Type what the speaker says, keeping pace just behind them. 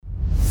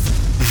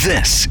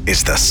This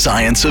is The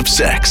Science of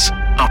Sex,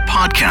 a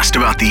podcast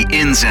about the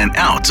ins and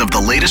outs of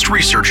the latest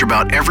research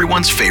about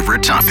everyone's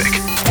favorite topic.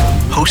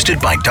 Hosted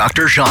by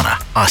Dr. Jana,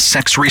 a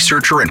sex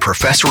researcher and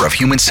professor of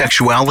human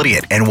sexuality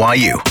at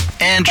NYU,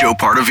 and Joe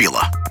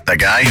Pardavila, the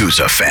guy who's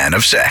a fan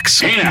of sex.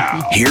 Hey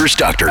now. Here's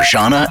Dr.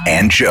 Jana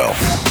and Joe.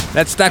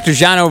 That's Dr.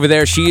 Jana over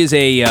there. She is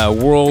a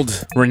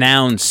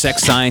world-renowned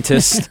sex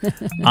scientist.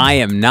 I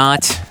am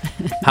not.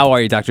 How are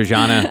you, Dr.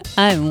 Jana?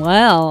 I'm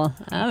well.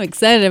 I'm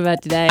excited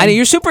about today. I know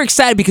you're super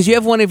excited because you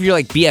have one of your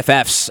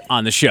BFFs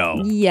on the show.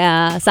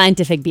 Yeah,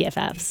 scientific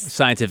BFFs.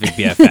 Scientific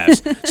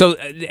BFFs. So,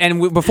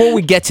 before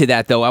we get to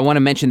that, though, I want to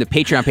mention the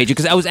Patreon page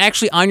because I was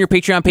actually on your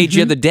Patreon page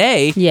the other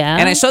day. Yeah.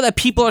 And I saw that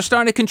people are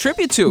starting to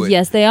contribute to it.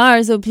 Yes, they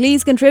are. So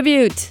please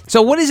contribute.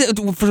 So what is it,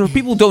 for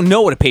people who don't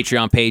know what a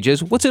Patreon page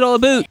is, what's it all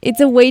about?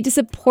 It's a way to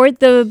support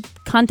the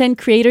content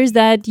creators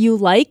that you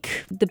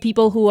like, the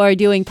people who are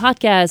doing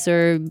podcasts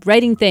or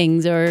writing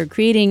things or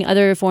creating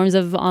other forms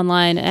of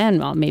online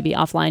and maybe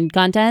offline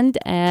content.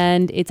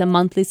 And it's a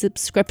monthly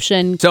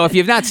subscription. So if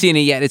you've not seen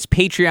it yet, it's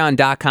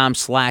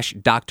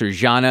patreon.com/Dr.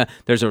 Jana.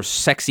 There's a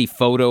sexy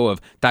photo of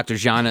Dr.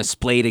 Jana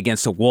splayed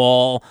against a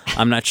wall.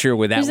 I'm not sure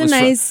where that was from.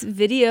 There's a nice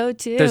video,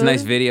 too. There's a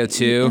nice video,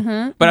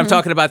 too. But I'm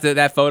talking about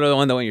that photo, the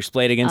one you're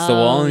splayed against the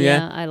wall.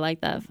 Yeah, I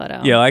like that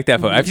photo. Yeah, I like that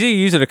photo. I've seen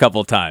you use it a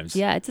couple of times.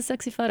 Yeah, it's a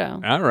sexy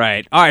photo. All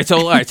right.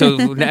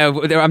 So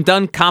now I'm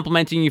done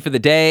complimenting you for the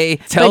day.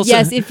 But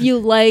yes, if you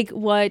like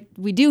what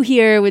we do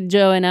here with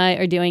Joe and I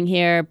are doing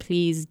here,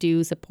 please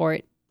do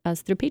support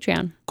us through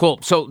Patreon. Cool.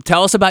 So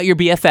tell us about your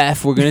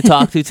BFF we're going to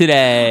talk to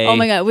today. Oh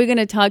my God. We're going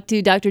to talk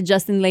to Dr.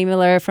 Justin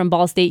Lehmiller from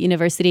Ball State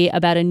University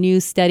about a new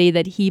study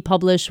that he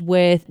published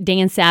with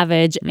Dan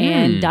Savage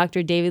and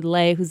Dr. David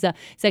Lay, who's a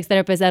sex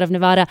therapist out of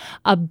Nevada,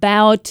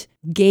 about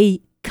gay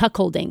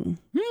cuckolding.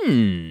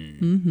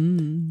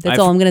 That's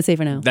all I'm going to say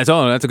for now. That's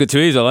all. That's a good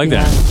tease. I like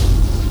that.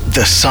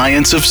 The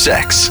Science of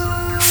Sex.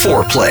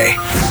 Foreplay.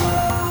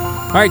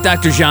 All right,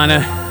 Dr.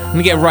 Jana, I'm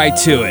going to get right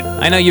to it.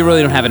 I know you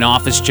really don't have an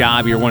office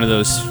job. You're one of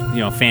those,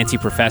 fancy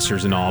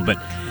professors and all, but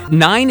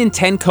 9 in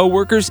 10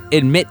 coworkers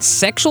admit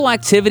sexual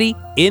activity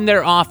in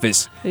their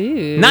office.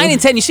 Ooh. 9 in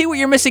 10. You see what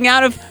you're missing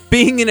out of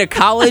being in a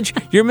college?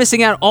 You're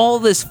missing out all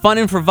this fun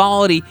and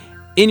frivolity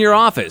in your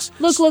office.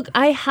 Look,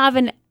 I have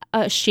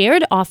a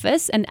shared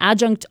office, an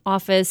adjunct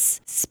office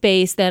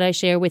space that I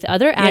share with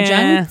other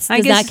adjuncts.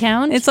 Does that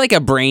count? It's like a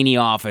brainy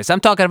office.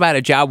 I'm talking about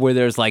a job where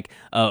there's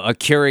a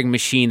curing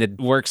machine that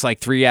works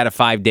 3 out of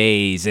 5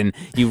 days and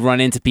you run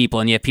into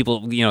people and you have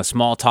people,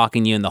 small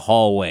talking you in the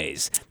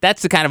hallways.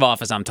 That's the kind of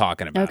office I'm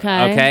talking about.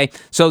 Okay.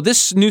 So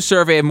this new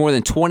survey of more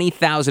than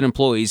 20,000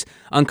 employees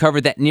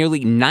uncovered that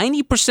nearly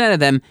 90%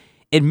 of them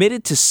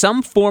admitted to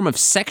some form of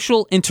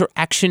sexual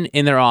interaction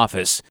in their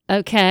office.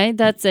 Okay,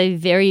 that's a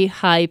very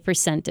high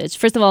percentage.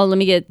 First of all, let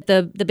me get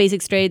the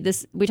basics straight.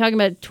 We're talking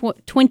about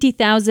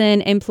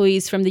 20,000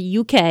 employees from the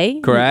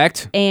UK.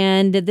 Correct.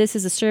 And this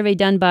is a survey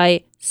done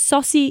by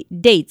Saucy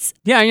Dates.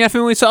 Yeah, you're not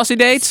familiar with Saucy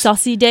Dates?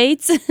 Saucy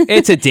Dates?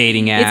 It's a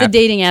dating app. It's a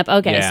dating app.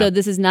 Okay, yeah. So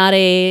this is not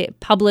a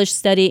published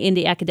study in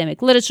the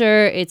academic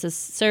literature. It's a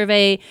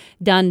survey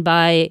done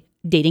by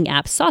dating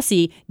app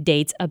Saucy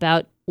Dates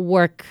about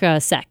work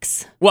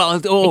sex. Well,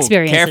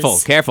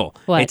 experiences. Careful.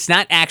 What? It's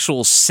not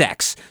actual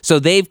sex. So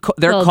they're calling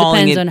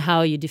depends it. on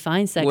how you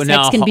define sex. Well,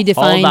 Sex can be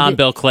defined. Hold on,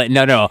 Bill Clinton.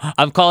 No.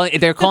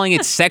 They're calling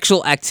it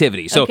sexual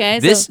activity. So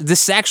this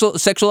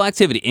sexual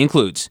activity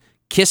includes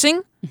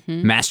kissing,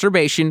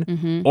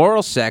 masturbation,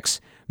 oral sex,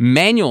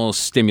 manual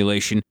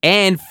stimulation,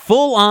 and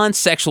full-on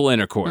sexual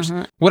intercourse.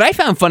 What I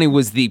found funny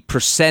was the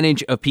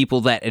percentage of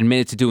people that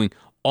admitted to doing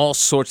all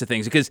sorts of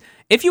things. Because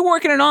if you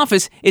work in an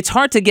office, it's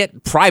hard to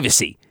get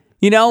privacy.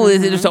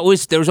 There's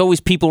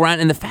always people around,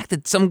 and the fact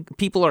that some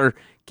people are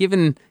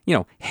given,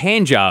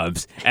 hand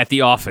jobs at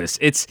the office,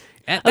 that's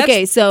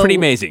pretty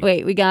amazing.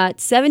 Wait, we got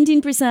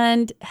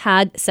 17%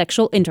 had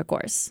sexual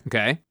intercourse.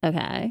 Okay.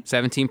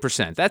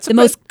 17%. That's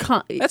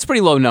That's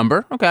pretty low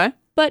number. Okay.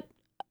 But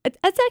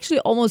that's actually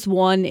almost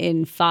 1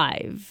 in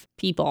 5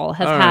 people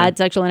have had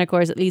sexual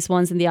intercourse at least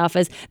once in the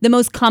office. The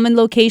most common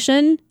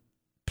location,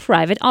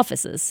 private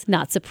offices.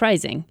 Not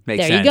surprising.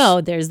 Makes there sense. You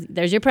go.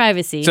 There's your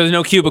privacy. So there's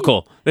no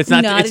cubicle. It's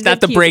not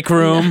the break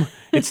room. No.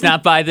 It's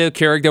not by the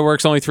Keurig that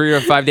works only 3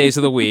 or 5 days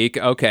of the week.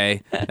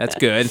 Okay, that's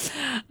good.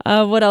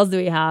 What else do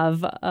we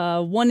have?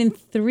 1 in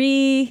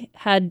 3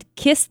 had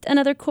kissed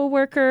another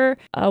coworker.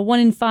 1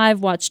 in 5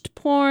 watched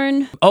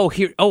porn.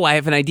 I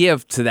have an idea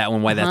to that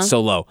one. Why that's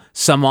so low?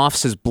 Some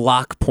offices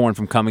block porn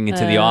from coming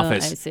into the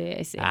office.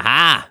 I see.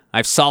 Aha!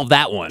 I've solved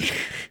that one.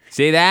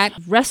 See that?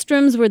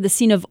 Restrooms were the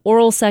scene of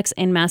oral sex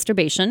and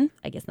masturbation.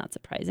 I guess not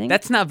surprising.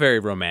 That's not very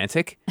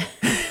romantic.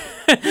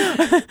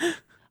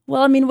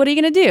 Well, what are you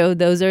going to do?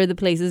 Those are the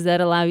places that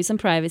allow you some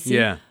privacy.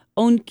 Yeah.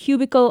 Own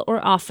cubicle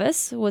or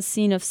office was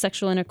scene of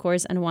sexual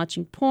intercourse and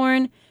watching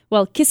porn.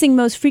 Well, kissing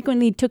most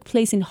frequently took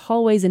place in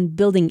hallways and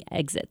building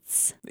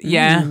exits.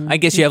 Yeah, I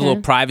guess you have a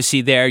little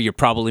privacy there. You're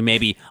probably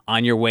maybe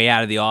on your way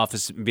out of the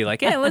office and be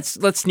like, "Hey, let's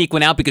sneak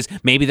one out," because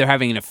maybe they're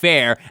having an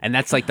affair and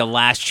that's like the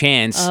last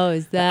chance. Oh,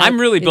 is that?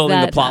 I'm really building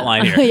the plot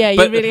line here. Yeah,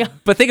 but, you really are.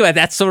 But think about it.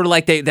 That's sort of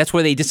like that's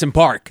where they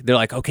disembark. They're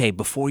like, "Okay,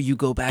 before you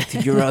go back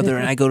to your other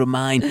and I go to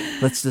mine,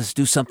 let's just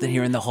do something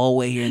here in the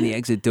hallway here in the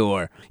exit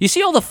door." You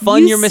see all the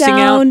fun you're missing out?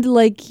 You sound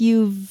like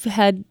you've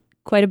had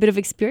quite a bit of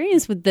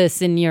experience with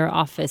this in your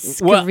office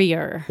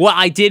career. Well,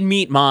 I did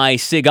meet my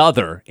sig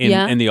other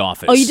in the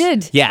office. Oh, you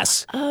did?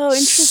 Yes. Oh,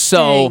 interesting.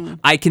 So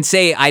I can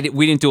say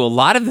we didn't do a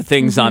lot of the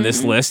things on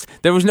this list.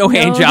 There was no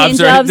hand jobs.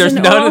 There's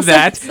none of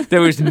that.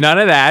 There was none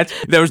of that.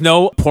 There was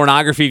no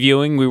pornography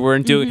viewing. We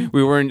weren't doing.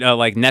 We weren't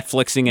like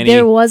Netflixing any.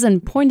 There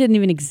wasn't. Porn didn't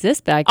even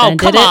exist back then. Oh,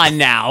 come on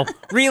now.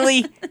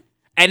 Really?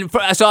 And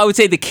so I would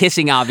say the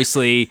kissing,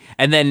 obviously,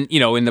 and then,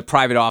 in the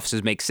private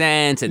offices makes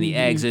sense, and the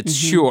exits,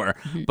 sure.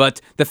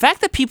 But the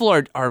fact that people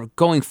are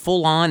going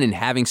full on and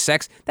having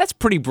sex, that's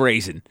pretty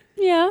brazen.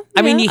 Yeah.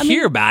 I mean, you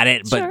hear about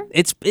it, but sure.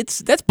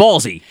 that's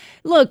ballsy.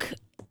 Look,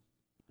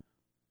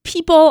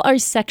 people are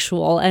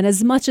sexual, and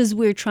as much as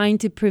we're trying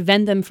to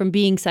prevent them from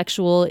being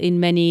sexual in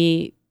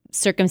many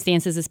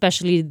circumstances,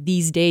 especially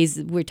these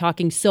days, we're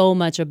talking so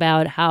much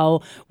about how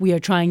we are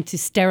trying to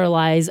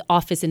sterilize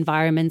office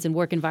environments and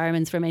work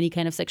environments from any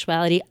kind of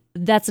sexuality.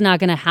 That's not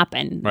going to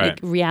happen. Right. Like,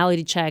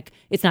 reality check,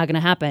 it's not going to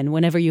happen.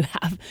 Whenever you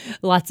have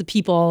lots of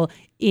people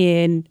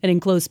in an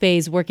enclosed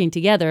space working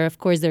together, of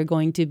course, there are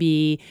going to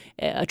be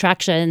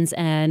attractions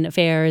and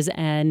affairs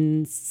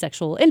and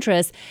sexual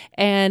interests.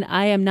 And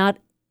I am not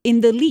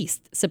in the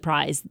least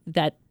surprised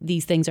that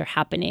these things are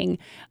happening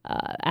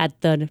at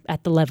the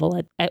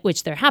level at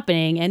which they're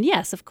happening. And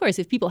yes, of course,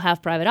 if people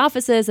have private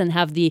offices and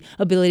have the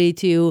ability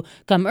to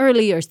come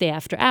early or stay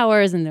after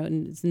hours and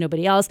there's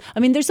nobody else, I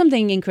mean, there's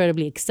something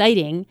incredibly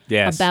exciting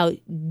about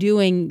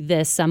doing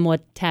this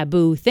somewhat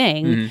taboo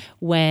thing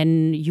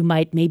when you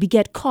might maybe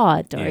get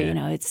caught or,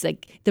 it's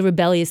like the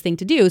rebellious thing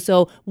to do.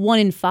 So 1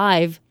 in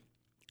 5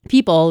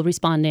 people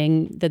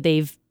responding that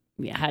they've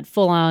had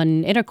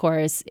full-on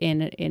intercourse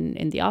in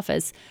the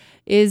office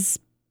is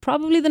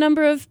probably the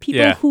number of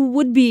people who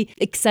would be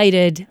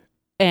excited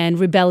and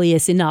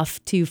rebellious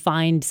enough to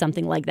find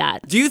something like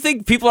that. Do you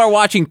think people are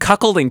watching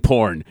cuckolding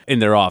porn in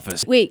their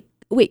office? Wait,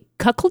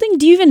 cuckolding?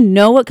 Do you even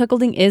know what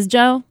cuckolding is,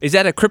 Joe? Is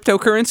that a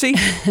cryptocurrency?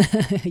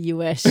 You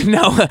wish.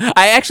 No,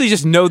 I actually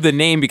just know the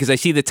name because I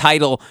see the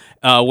title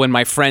when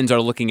my friends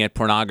are looking at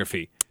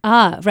pornography.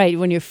 Ah, right.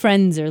 When your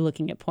friends are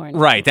looking at porn.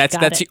 Right. That's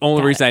the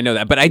only reason I know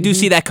that. But I do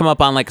see that come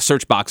up on like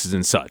search boxes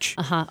and such.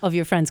 Of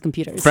your friends'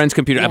 computers. Friends'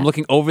 computer. Yeah. I'm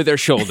looking over their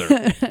shoulder.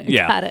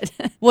 Yeah. Got it.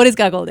 What is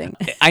cuckolding?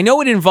 I know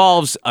it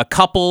involves a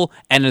couple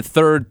and a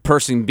third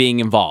person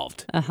being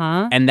involved.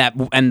 And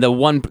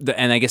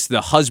I guess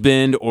the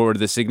husband or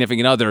the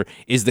significant other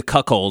is the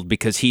cuckold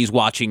because he's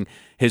watching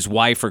his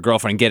wife or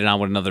girlfriend get it on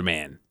with another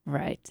man.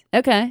 Right.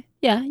 Okay.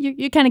 Yeah,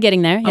 you're kind of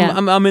getting there. Yeah.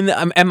 Am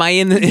I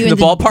in the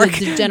ballpark?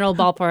 The general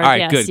ballpark. All right,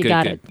 yes, good, you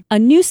got it. A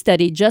new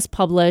study just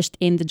published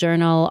in the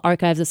journal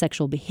Archives of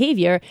Sexual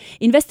Behavior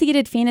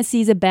investigated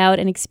fantasies about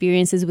and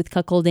experiences with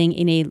cuckolding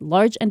in a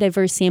large and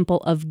diverse sample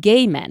of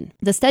gay men.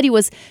 The study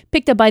was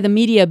picked up by the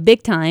media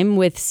big time,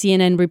 with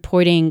CNN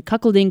reporting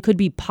cuckolding could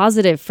be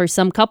positive for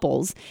some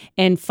couples,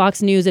 and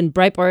Fox News and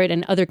Breitbart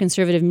and other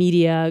conservative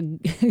media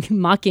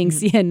mocking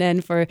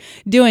CNN for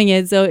doing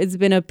it. So it's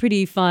been a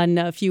pretty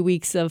fun few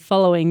weeks of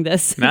following this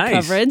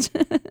coverage.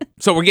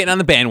 So we're getting on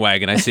the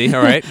bandwagon, I see.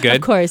 All right, good.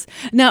 Of course.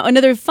 Now,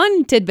 another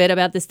fun tidbit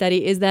about the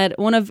study is that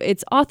one of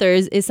its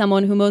authors is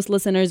someone who most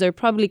listeners are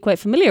probably quite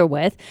familiar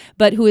with,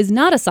 but who is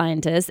not a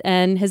scientist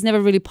and has never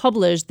really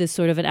published this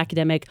sort of an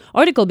academic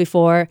article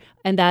before,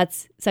 and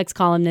that's sex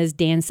columnist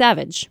Dan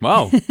Savage.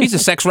 Wow, he's a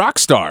sex rock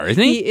star,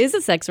 isn't he? He is a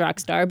sex rock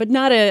star, but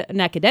not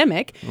an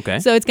academic. Okay.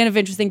 So it's kind of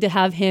interesting to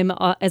have him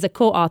as a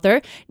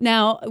co-author.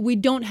 Now, we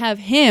don't have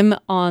him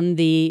on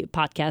the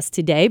podcast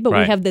today, but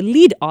we have the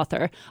lead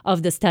author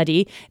of the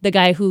study, the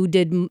guy who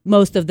did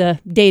most of the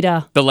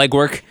data. The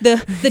legwork.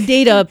 The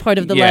data part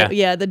of the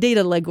the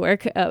data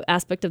legwork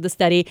aspect of the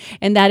study,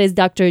 and that is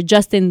Dr.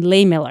 Justin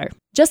Lehmiller.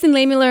 Justin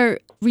Lehmiller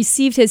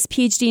received his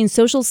PhD in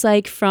social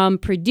psych from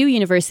Purdue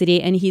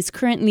University, and he's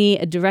currently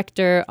a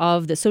director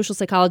of the social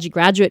psychology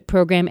graduate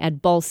program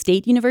at Ball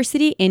State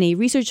University and a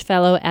research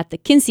fellow at the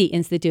Kinsey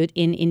Institute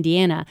in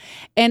Indiana.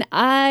 And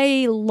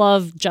I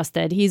love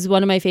Justin. He's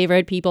one of my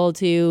favorite people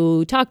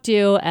to talk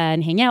to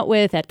and hang out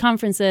with at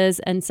conferences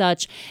and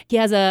such. He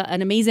has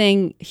an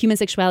amazing human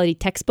sexuality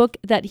textbook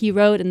that he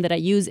wrote and that I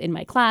use in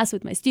my class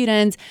with my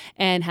students,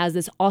 and has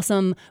this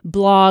awesome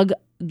blog,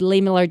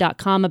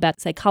 Lehmiller.com, about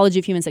psychology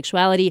of human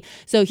sexuality.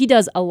 So he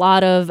does a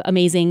lot of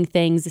amazing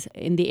things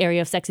in the area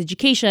of sex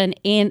education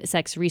and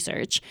sex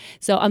research.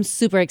 So I'm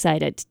super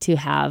excited to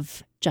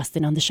have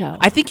Justin on the show.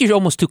 I think you're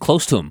almost too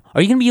close to him.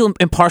 Are you going to be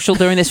impartial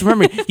during this?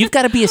 Remember, you've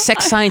got to be a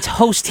sex science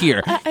host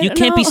here. You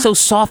can't be so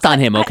soft on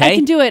him, okay? I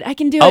can do it.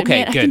 Okay, man.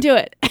 good. I can do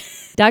it.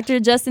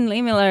 Dr. Justin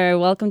Lehmiller,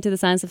 welcome to the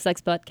Science of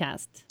Sex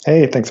podcast.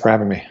 Hey, thanks for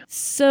having me.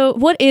 So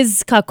what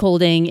is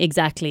cuckolding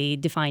exactly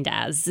defined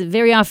as?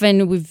 Very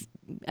often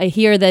I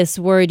hear this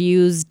word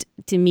used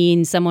to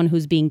mean someone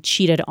who's being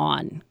cheated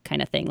on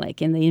kind of thing, like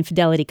in the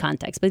infidelity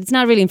context. But it's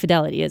not really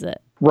infidelity, is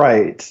it?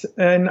 Right.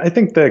 And I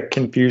think the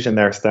confusion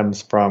there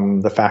stems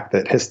from the fact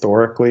that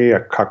historically a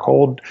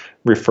cuckold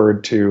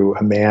referred to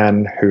a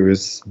man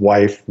whose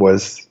wife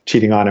was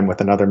cheating on him with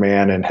another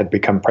man and had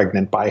become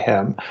pregnant by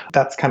him.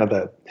 That's kind of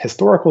the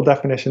historical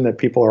definition that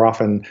people are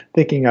often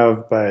thinking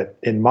of. But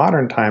in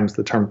modern times,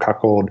 the term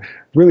cuckold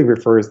really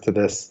refers to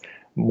this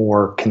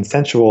more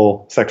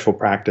consensual sexual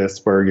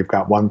practice where you've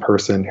got one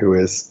person who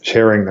is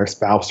sharing their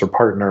spouse or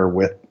partner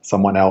with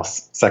someone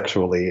else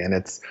sexually. And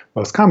it's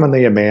most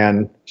commonly a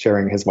man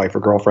sharing his wife or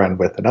girlfriend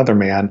with another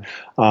man.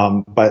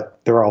 But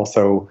there are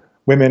also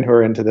women who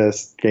are into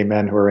this, gay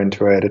men who are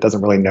into it. It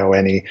doesn't really know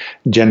any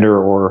gender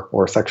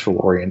or sexual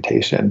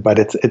orientation, but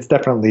it's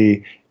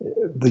definitely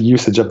the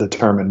usage of the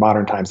term in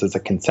modern times as a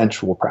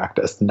consensual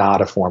practice, not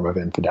a form of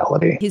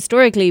infidelity.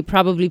 Historically,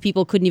 probably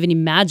people couldn't even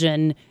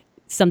imagine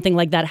something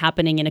like that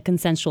happening in a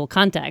consensual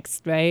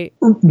context, right?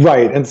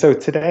 Right. And so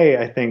today,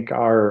 I think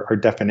our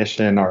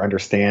definition, our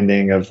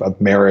understanding of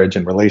marriage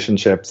and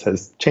relationships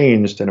has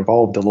changed and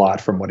evolved a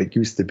lot from what it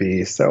used to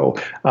be. So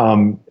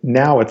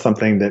now it's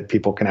something that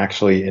people can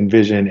actually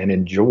envision and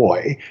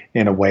enjoy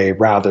in a way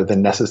rather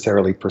than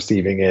necessarily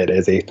perceiving it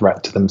as a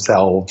threat to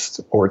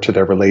themselves or to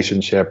their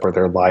relationship or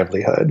their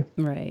livelihood.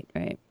 Right,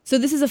 right. So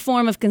this is a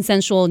form of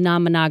consensual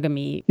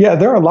non-monogamy. Yeah,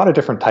 there are a lot of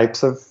different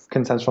types of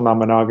consensual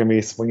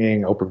non-monogamy,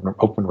 swinging,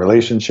 open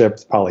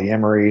relationships,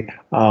 polyamory.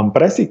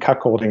 But I see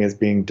cuckolding as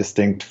being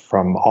distinct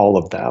from all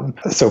of them.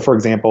 So, for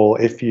example,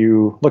 if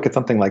you look at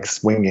something like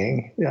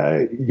swinging,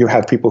 you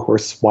have people who are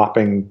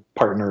swapping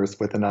partners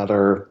with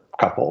another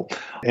couple,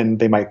 and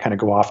they might kind of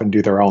go off and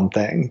do their own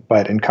thing.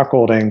 But in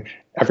cuckolding,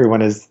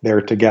 everyone is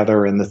there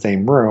together in the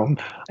same room.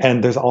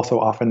 And there's also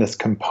often this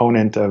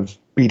component of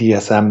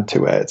BDSM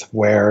to it,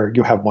 where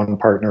you have one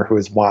partner who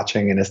is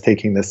watching and is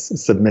taking this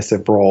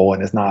submissive role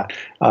and is not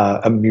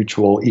a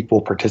mutual equal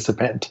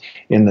participant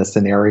in the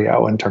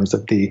scenario in terms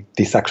of the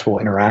sexual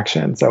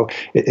interaction. So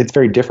it's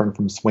very different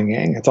from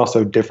swinging. It's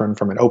also different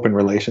from an open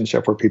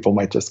relationship where people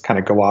might just kind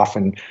of go off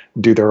and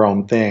do their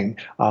own thing,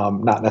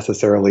 not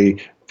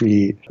necessarily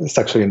be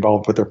sexually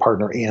involved with their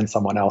partner and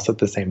someone else at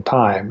the same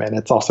time. And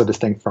it's also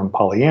distinct from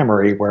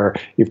polyamory, where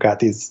you've got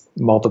these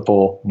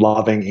multiple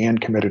loving and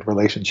committed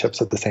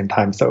relationships at the same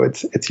time. So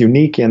it's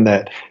unique in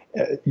that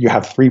you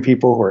have three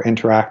people who are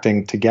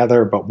interacting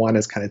together, but one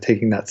is kind of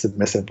taking that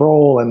submissive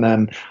role. And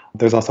then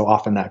there's also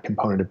often that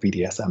component of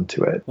BDSM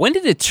to it. When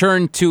did it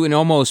turn to an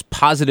almost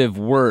positive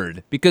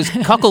word? Because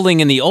cuckolding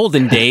in the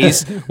olden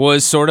days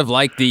was sort of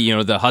like the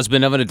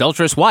husband of an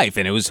adulterous wife,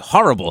 and it was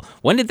horrible.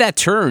 When did that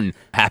turn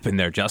happen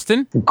there,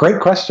 Justin?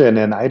 Great question,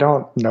 and I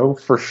don't know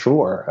for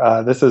sure.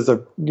 This is a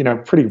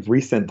pretty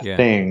recent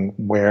thing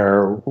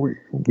where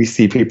we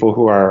see people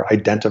who are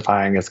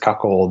identifying as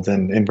cuckolds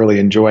and really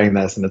enjoying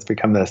this, and it's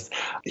become this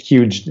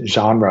huge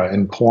genre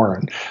in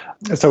porn.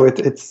 So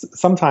it's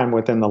sometime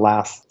within the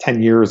last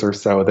 10 years or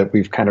so that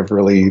we've kind of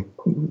really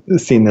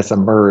seen this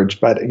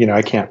emerge, but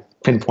I can't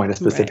pinpoint a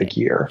specific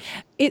year.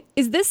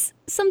 Is this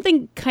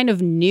something kind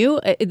of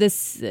new,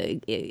 this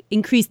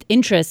increased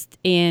interest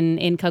in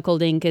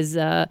cuckolding? Because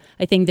I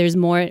think there's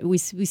more, we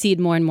see it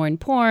more and more in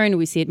porn,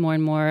 we see it more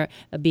and more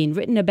being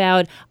written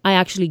about.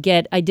 I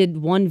did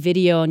one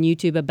video on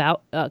YouTube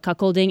about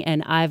cuckolding,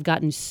 and I've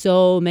gotten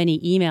so many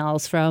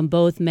emails from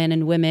both men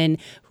and women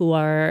who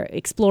are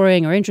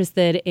exploring or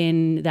interested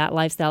in that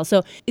lifestyle.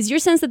 So is your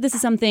sense that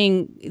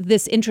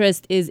this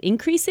interest is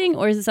increasing,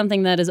 or is it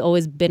something that has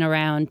always been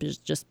around,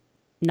 just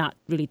not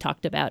really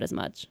talked about as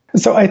much?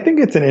 So I think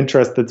it's an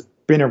interest that's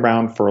been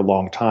around for a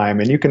long time,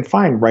 and you can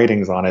find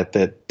writings on it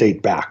that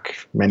date back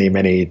many,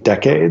 many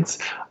decades.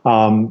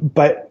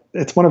 But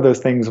it's one of those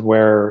things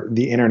where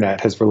the internet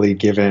has really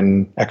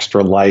given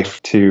extra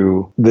life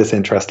to this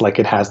interest, like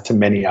it has to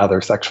many other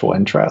sexual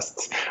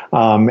interests.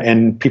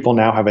 And people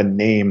now have a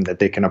name that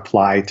they can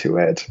apply to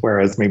it,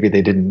 whereas maybe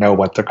they didn't know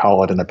what to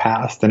call it in the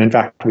past. And in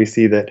fact, we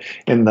see that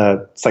in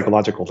the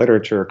psychological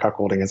literature,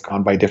 cuckolding has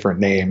gone by different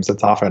names.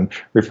 It's often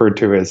referred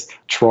to as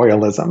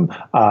Troyalism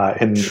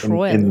in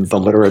the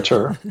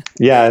literature.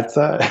 Yeah, it's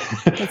a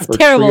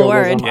terrible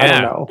word.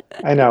 Yeah.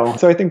 I know.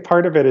 So I think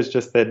part of it is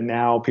just that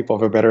now people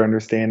have a better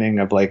understanding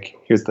of like,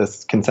 here's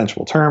this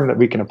consensual term that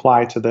we can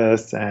apply to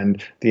this,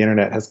 and the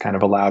internet has kind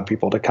of allowed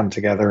people to come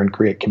together and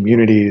create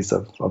communities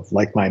of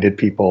like-minded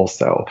people.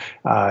 So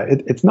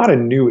it's not a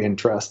new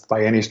interest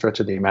by any stretch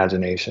of the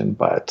imagination,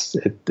 but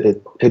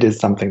it is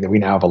something that we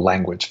now have a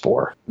language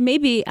for.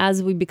 Maybe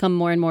as we become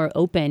more and more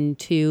open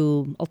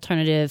to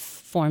alternative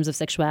forms of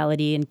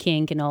sexuality and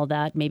kink and all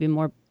that, maybe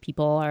more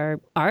people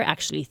are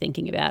actually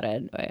thinking about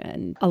it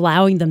and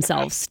allowing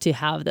themselves to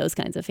have those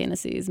kinds of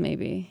fantasies,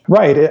 maybe.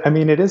 Right.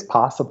 It is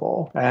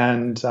possible.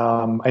 And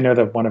I know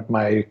that one of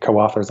my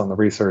co-authors on the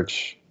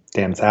research,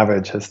 Dan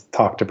Savage, has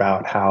talked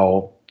about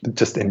how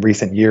just in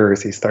recent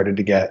years, he started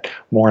to get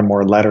more and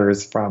more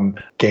letters from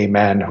gay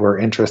men who are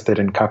interested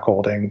in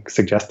cuckolding,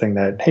 suggesting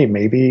that, hey,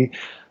 maybe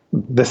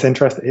this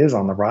interest is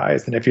on the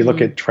rise. And if you look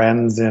at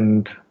trends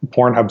in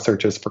Pornhub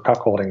searches for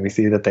cuckolding, we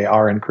see that they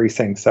are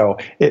increasing. So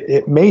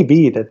it may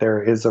be that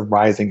there is a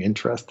rising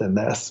interest in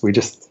this. We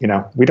just,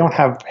 we don't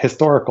have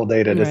historical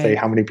data to say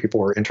how many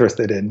people were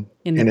interested in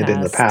it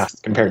in the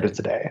past compared to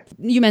today.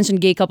 You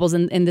mentioned gay couples,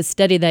 in the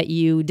study that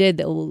you did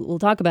that we'll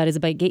talk about is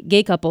about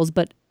gay couples.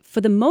 But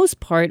for the most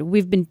part,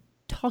 we've been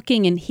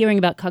talking and hearing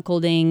about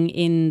cuckolding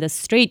in the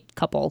straight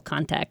couple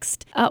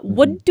context.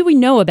 What do we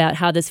know about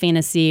how this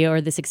fantasy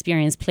or this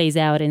experience plays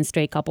out in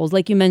straight couples?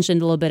 Like you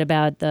mentioned a little bit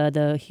about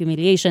the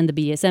humiliation, the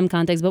BDSM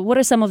context, but what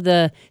are some of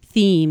the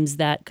themes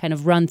that kind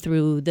of run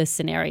through this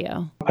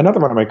scenario?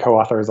 Another one of my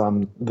co-authors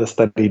on the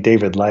study,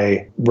 David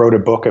Lay, wrote a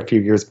book a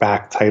few years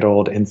back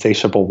titled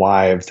Insatiable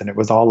Wives, and it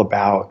was all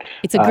about...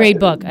 It's a great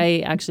book. I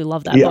actually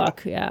love that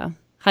book. Yeah.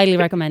 Highly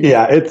recommend it.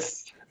 Yeah,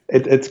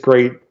 it's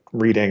great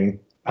reading.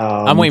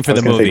 I'm waiting for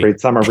the movie. Say great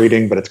summer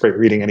reading, but it's great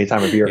reading any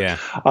time of year. Yeah.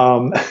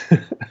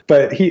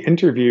 But he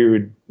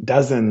interviewed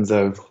dozens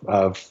of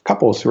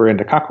couples who were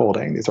into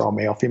cuckolding. These are all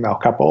male-female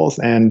couples,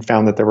 and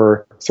found that there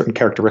were certain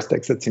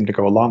characteristics that seemed to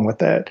go along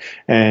with it.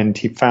 And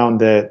he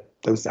found that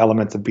those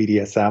elements of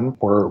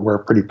BDSM were a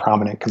pretty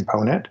prominent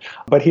component.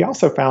 But he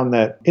also found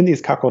that in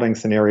these cuckolding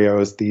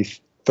scenarios, the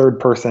third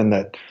person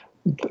that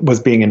was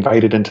being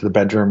invited into the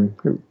bedroom,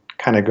 who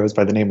kind of goes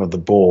by the name of the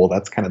bull.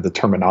 That's kind of the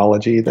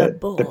terminology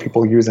that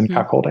people use in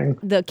cuckolding.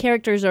 The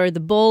characters are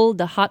the bull,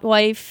 the hot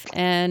wife,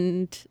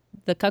 and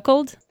the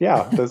cuckold?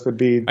 Yeah, those would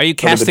be... Are you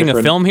casting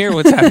a film here?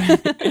 What's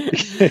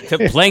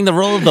happening? Playing the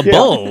role of the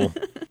bull.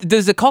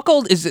 Does the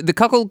cuckold,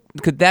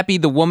 could that be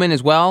the woman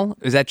as well?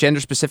 Is that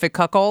gender-specific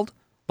cuckold?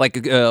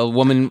 Like a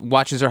woman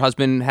watches her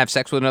husband have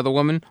sex with another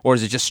woman? Or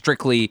is it just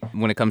strictly,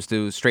 when it comes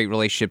to straight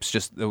relationships,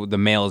 just the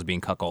male is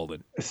being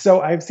cuckolded? So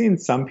I've seen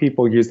some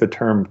people use the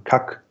term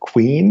cuck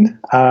queen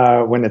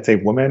when it's a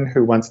woman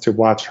who wants to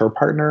watch her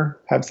partner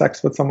have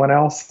sex with someone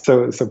else.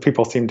 So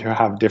people seem to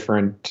have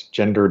different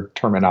gendered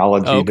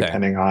terminology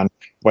depending on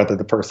whether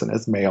the person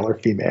is male or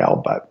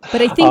female. But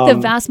I think the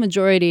vast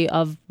majority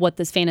of what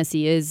this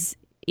fantasy is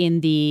in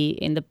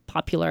the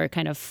popular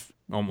kind of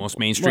almost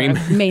mainstream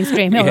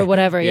or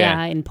whatever,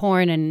 in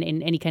porn and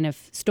in any kind of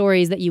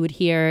stories that you would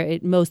hear,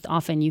 most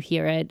often you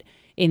hear it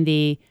in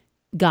the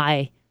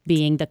guy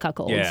being the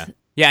cuckold. Yeah,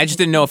 I just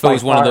didn't know if it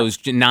was one of those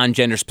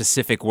non-gender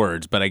specific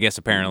words, but I guess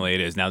apparently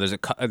it is. Now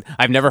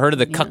I've never heard of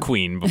the cuck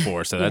queen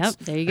before, so that's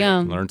there you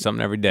go. Learn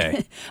something every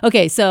day.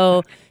 Okay,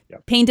 so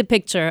paint a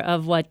picture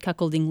of what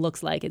cuckolding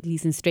looks like, at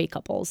least in straight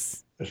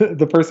couples.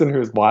 The person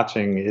who's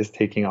watching is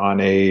taking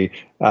on a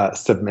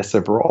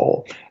submissive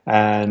role,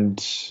 and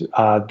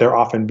they're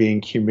often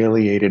being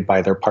humiliated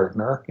by their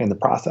partner in the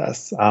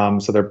process.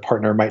 So their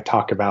partner might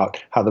talk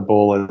about how the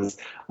bull is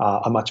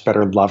a much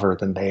better lover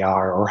than they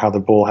are, or how the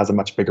bull has a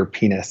much bigger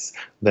penis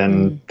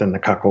than the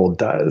cuckold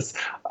does.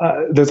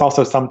 There's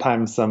also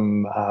sometimes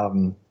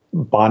some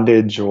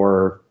bondage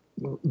or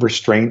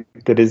restraint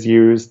that is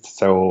used.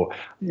 So,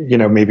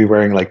 maybe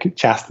wearing like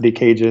chastity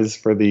cages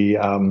for the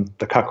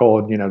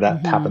cuckold,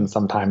 that happens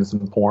sometimes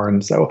in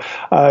porn. So,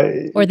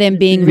 or them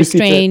being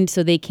restrained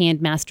so they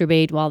can't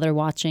masturbate while they're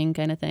watching,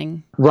 kind of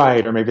thing.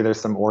 Right. Or maybe there's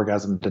some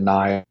orgasm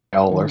denial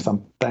or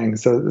something.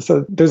 So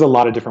there's a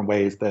lot of different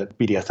ways that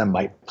BDSM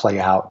might play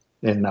out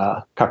in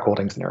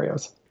cuckolding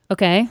scenarios.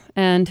 Okay.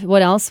 And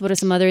what else? What are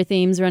some other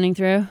themes running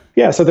through?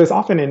 Yeah, so there's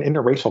often an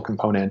interracial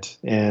component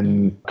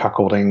in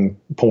cuckolding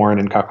porn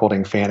and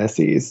cuckolding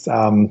fantasies.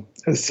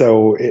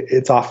 So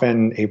it's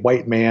often a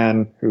white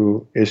man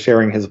who is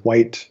sharing his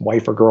white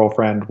wife or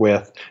girlfriend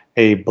with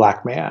a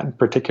black man,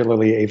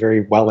 particularly a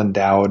very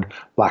well-endowed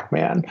black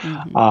man.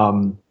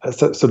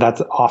 So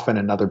that's often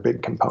another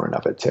big component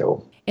of it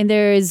too. And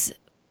there's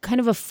kind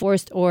of a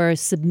forced or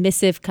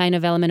submissive kind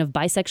of element of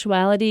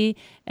bisexuality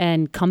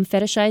and cum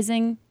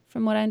fetishizing,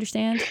 from what I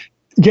understand.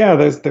 Yeah,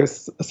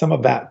 there's some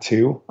of that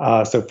too.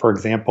 So, for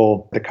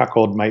example, the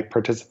cuckold might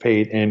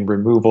participate in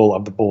removal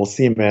of the bull's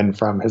semen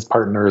from his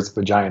partner's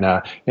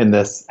vagina in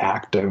this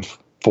act of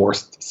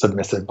forced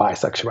submissive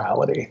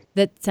bisexuality.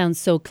 That sounds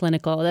so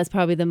clinical. That's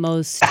probably the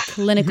most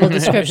clinical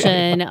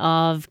description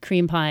of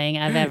cream pieing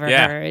I've ever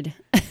heard.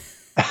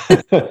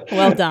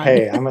 Well done.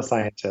 Hey, I'm a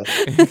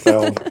scientist,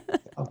 so...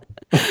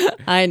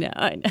 I know.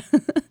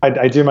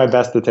 I do my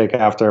best to take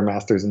after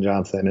Masters and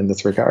Johnson in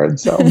this regard.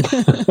 So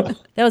that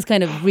was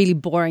kind of really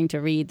boring to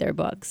read their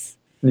books.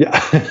 Yeah.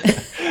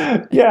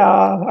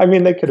 Yeah. I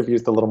mean, they could have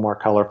used a little more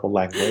colorful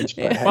language.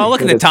 But well,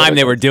 look at the time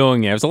they were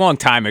doing it. It was a long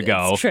time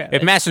ago. True.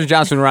 If Masters and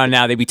Johnson were around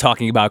now, they'd be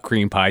talking about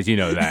cream pies. You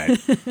know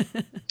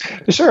that.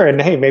 Sure.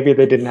 And hey, maybe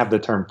they didn't have the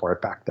term for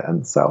it back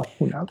then. So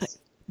who knows?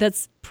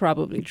 That's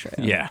probably true.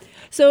 Yeah.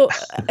 So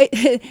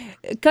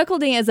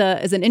cuckolding as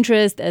an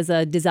interest, as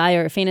a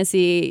desire, a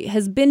fantasy,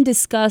 has been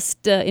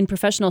discussed in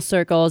professional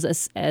circles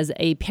as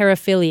a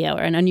paraphilia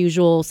or an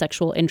unusual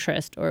sexual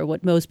interest, or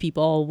what most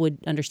people would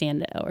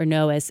understand or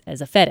know as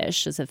a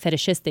fetish, as a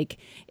fetishistic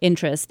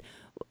interest.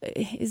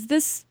 Is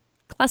this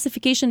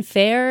classification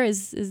fair?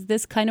 Is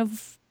this kind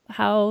of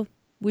how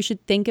we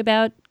should think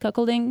about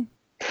cuckolding?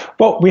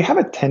 Well, we have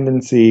a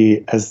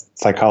tendency as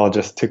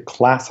psychologists to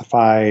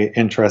classify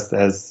interests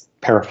as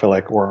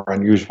paraphilic or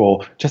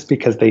unusual just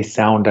because they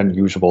sound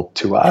unusual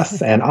to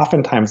us. And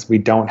oftentimes we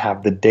don't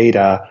have the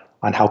data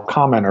on how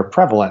common or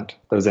prevalent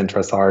those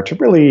interests are to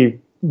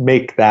really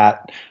make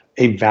that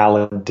a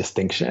valid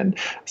distinction.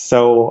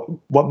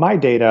 So what my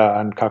data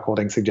on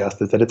cuckolding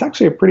suggests is that it's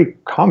actually a pretty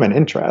common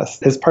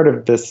interest. As part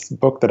of this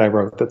book that I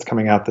wrote that's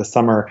coming out this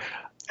summer,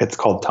 it's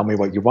called Tell Me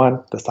What You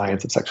Want, The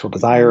Science of Sexual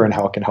Desire and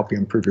How It Can Help You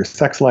Improve Your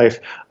Sex Life.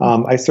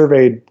 I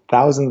surveyed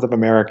thousands of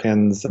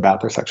Americans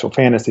about their sexual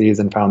fantasies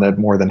and found that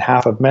more than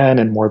half of men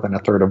and more than a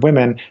third of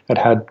women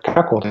had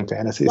cuckolding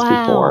fantasies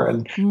before.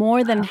 And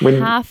more than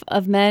half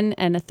of men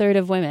and a third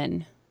of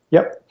women.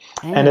 Yep.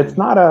 Damn. And it's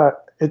not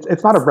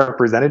a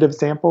representative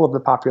sample of the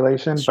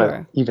population,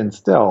 but even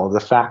still,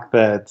 the fact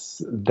that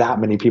that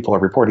many people are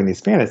reporting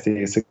these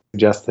fantasies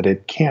suggests that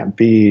it can't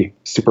be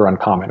super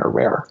uncommon or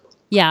rare.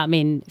 Yeah, I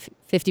mean,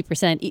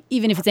 50%,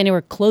 even if it's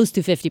anywhere close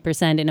to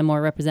 50% in a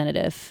more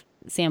representative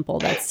sample,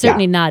 that's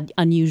certainly not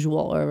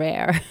unusual or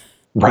rare.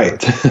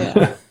 Right.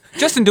 Yeah.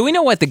 Justin, do we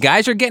know what the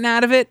guys are getting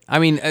out of it? I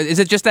mean, is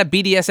it just that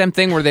BDSM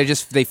thing where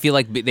they feel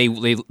like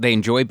they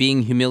enjoy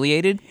being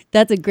humiliated?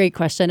 That's a great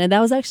question. And that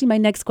was actually my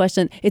next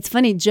question. It's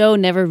funny, Joe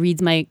never reads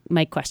my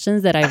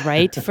questions that I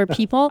write for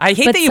people. I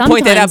hate that you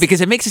point that out because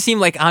it makes it seem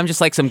like I'm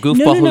just like some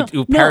goofball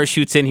who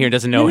parachutes in here and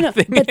doesn't know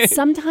anything. But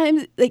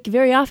sometimes, like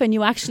very often,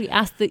 you actually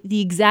ask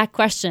the exact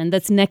question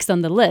that's next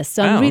on the list.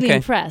 So I'm really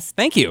impressed.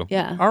 Thank you.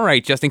 Yeah. All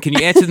right, Justin, can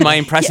you answer my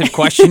impressive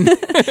question?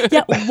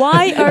 Yeah.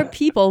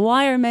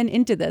 Why are men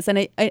into this?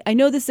 And I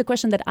know this is a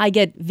question that I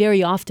get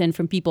very often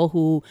from people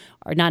who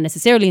are not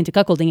necessarily into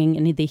cuckolding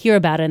and they hear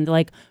about it and they're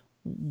like,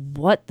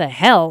 what the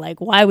hell? Like,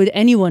 why would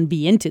anyone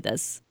be into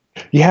this?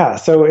 Yeah,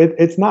 so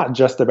it's not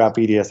just about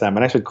BDSM.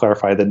 And I should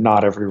clarify that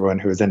not everyone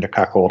who is into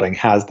cuckolding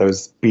has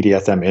those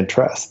BDSM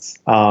interests.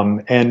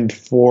 And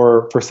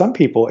for some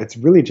people, it's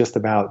really just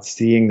about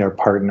seeing their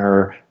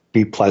partner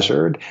be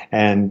pleasured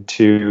and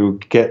to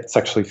get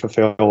sexually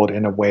fulfilled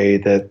in a way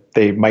that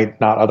they might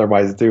not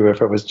otherwise do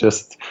if it was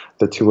just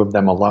the two of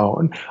them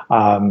alone.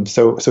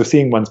 So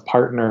seeing one's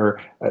partner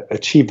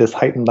achieve this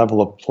heightened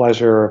level of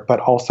pleasure,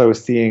 but also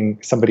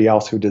seeing somebody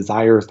else who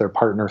desires their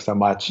partner so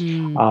much,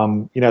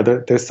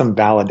 there's some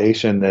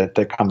validation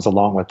that comes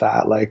along with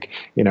that. Like,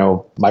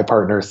 my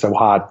partner is so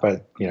hot,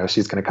 but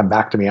she's going to come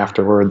back to me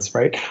afterwards,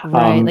 right?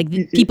 Right. Like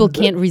people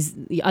can't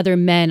other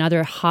men,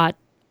 other hot,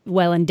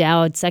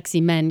 well-endowed,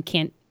 sexy men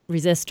can't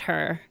resist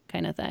her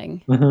kind of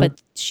thing. Mm-hmm. But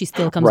she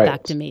still comes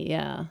back to me,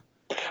 yeah.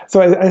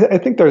 So I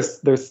think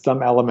there's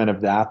some element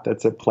of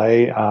that's at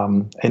play.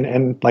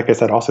 And like I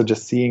said, also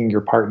just seeing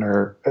your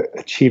partner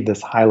achieve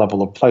this high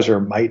level of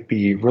pleasure might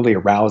be really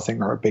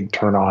arousing or a big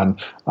turn on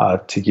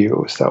to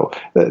you. So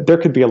there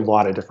could be a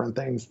lot of different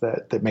things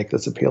that make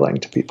this appealing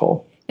to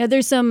people. Now,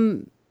 there's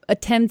some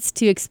attempts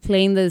to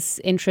explain this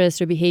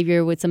interest or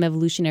behavior with some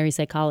evolutionary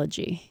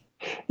psychology.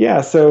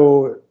 Yeah,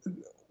 so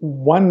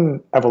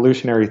one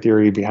evolutionary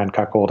theory behind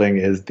cuckolding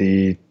is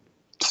the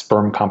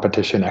sperm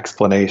competition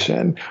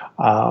explanation,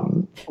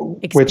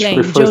 which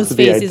refers Joe's to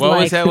face the is What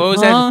like, was that? What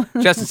was that?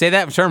 Justin, say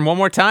that term one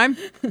more time.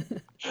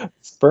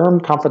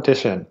 Sperm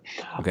competition.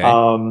 Okay.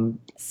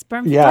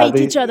 Sperm fight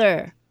each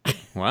other.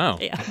 Wow.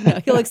 Yeah, no,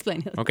 he'll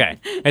explain. Okay.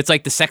 It's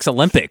like the sex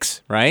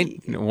Olympics, right?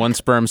 One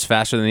sperm's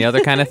faster than the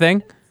other kind of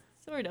thing?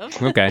 Sort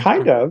of. Okay.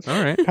 Kind of.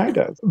 All right. Kind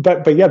of.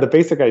 But yeah, the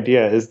basic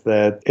idea is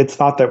that it's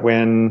thought that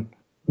when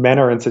men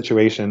are in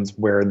situations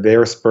where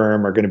their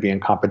sperm are going to be in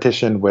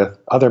competition with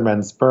other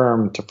men's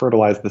sperm to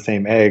fertilize the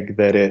same egg,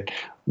 that it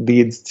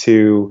leads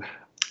to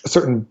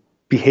certain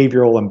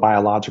behavioral and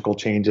biological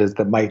changes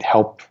that might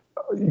help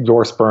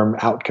your sperm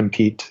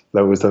outcompete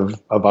those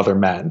of other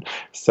men.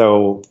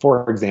 So,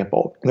 for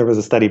example, there was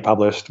a study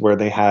published where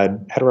they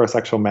had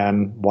heterosexual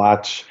men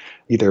watch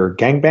either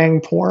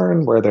gangbang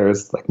porn, where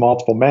there's like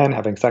multiple men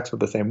having sex with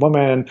the same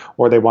woman,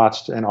 or they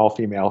watched an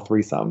all-female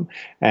threesome.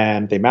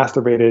 And they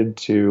masturbated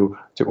to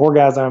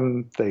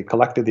orgasm, they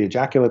collected the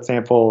ejaculate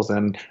samples,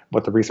 and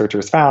what the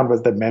researchers found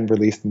was that men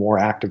released more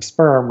active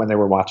sperm when they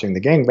were watching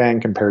the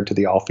gangbang compared to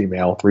the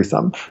all-female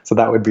threesome. So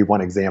that would be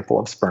one example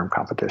of sperm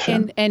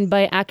competition. And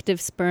by active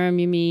sperm,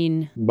 you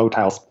mean?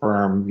 Motile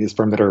sperm,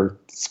 sperm that are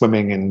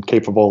swimming and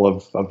capable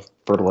of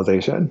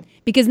fertilization.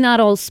 Because not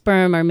all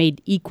sperm are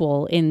made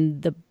equal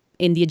in the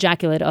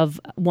ejaculate of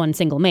one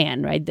single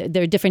man, right?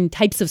 There are different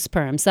types of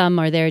sperm. Some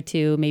are there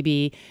to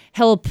maybe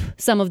help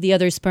some of the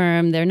other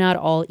sperm. They're not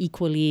all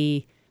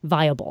equally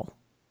viable.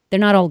 They're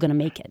not all going to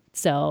make it.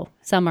 So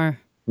some are.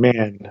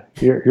 Man,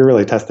 you're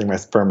really testing my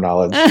sperm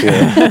knowledge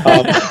here.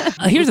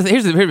 Here's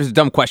a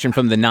dumb question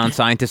from the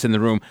non-scientist in the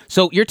room.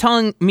 So you're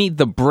telling me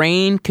the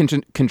brain can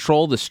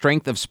control the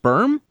strength of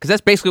sperm? Because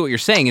that's basically what you're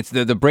saying. It's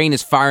the brain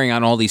is firing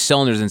on all these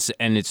cylinders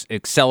and it's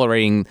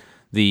accelerating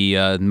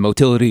the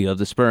motility of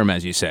the sperm,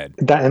 as you said.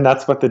 And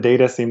that's what the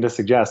data seem to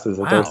suggest, is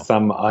that there's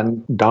some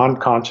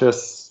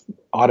non-conscious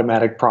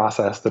automatic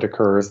process that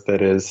occurs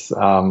that is...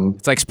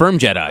 it's like sperm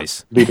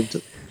Jedis.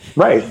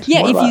 Right.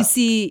 Yeah,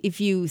 if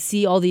you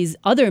see all these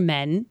other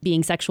men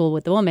being sexual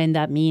with the woman,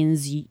 that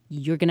means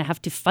you're going to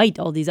have to fight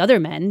all these other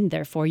men.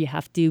 Therefore, you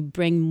have to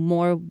bring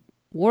more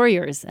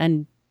warriors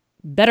and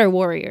better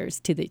warriors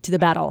to the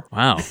battle.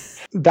 Wow.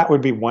 That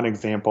would be one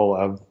example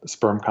of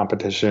sperm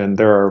competition.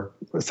 There are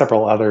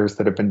several others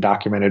that have been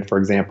documented. For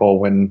example,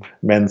 when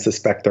men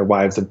suspect their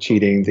wives of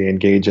cheating, they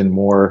engage in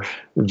more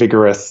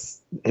vigorous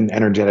and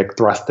energetic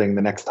thrusting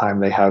the next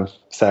time they have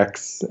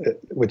sex,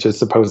 which is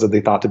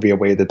supposedly thought to be a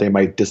way that they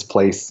might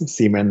displace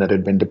semen that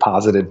had been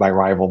deposited by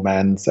rival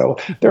men. So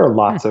there are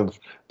lots of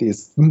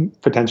these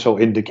potential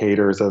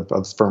indicators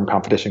of sperm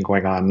competition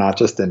going on, not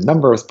just in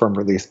number of sperm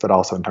release, but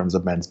also in terms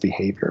of men's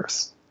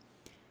behaviors.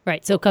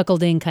 Right. So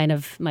cuckolding kind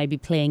of might be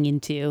playing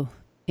into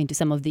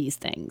some of these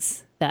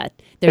things,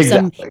 that there's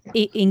some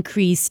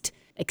increased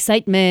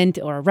excitement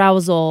or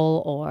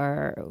arousal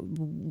or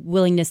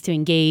willingness to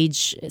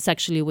engage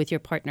sexually with your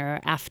partner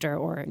after,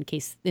 or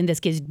in this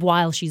case,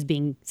 while she's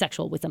being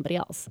sexual with somebody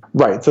else.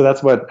 Right. So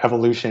that's what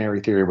evolutionary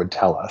theory would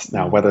tell us.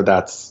 Now, whether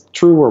that's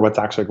true or what's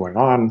actually going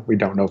on, we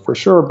don't know for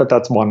sure, but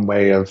that's one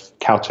way of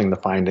couching the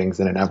findings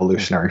in an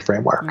evolutionary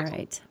framework. All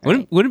right.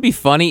 Wouldn't it be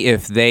funny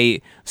if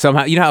they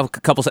somehow, you know how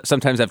couples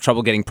sometimes have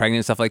trouble getting pregnant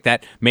and stuff like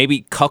that?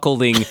 Maybe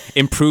cuckolding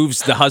improves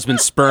the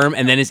husband's sperm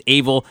and then is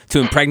able to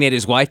impregnate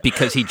his wife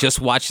because he just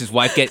watched his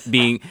wife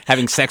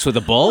having sex with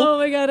a bull? Oh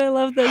my God, I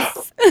love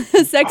this.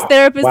 Sex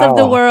therapist of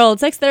the world.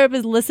 Sex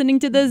therapist listening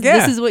to this. Yeah.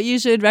 This is what you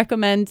should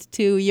recommend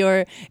to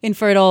your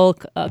infertile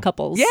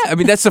couples. Yeah, I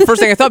mean, that's the first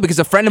thing I thought, because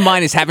a friend of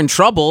mine is having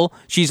trouble.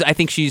 I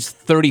think she's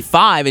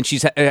 35 and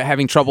she's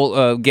having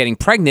trouble getting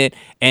pregnant.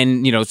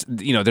 And,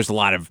 there's a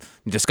lot of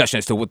discussion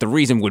as to what the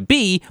reason would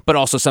be, but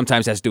also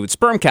sometimes has to do with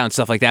sperm count and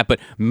stuff like that. But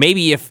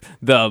maybe if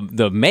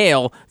the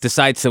male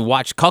decides to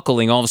watch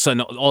cuckolding, all of a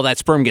sudden all that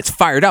sperm gets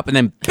fired up and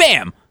then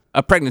bam,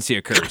 a pregnancy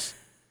occurs.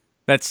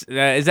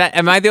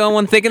 Am I the only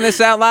one thinking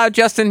this out loud,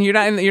 Justin? You're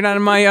not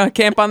in my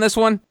camp on this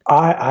one?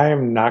 I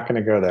am not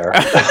going to go there.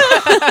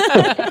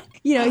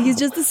 He's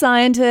just a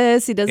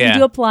scientist. He doesn't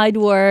do applied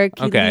work.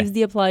 He leaves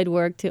the applied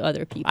work to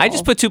other people. I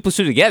just put 2 +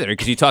 2 together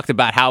because you talked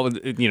about how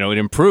it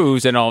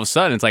improves, and all of a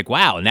sudden it's like,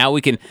 wow, now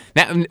we could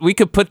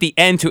put the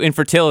end to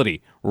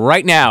infertility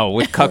right now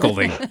with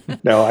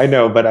cuckolding. No, I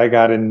know, but I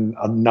got in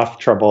enough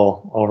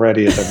trouble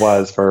already as it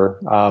was for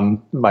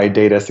my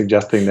data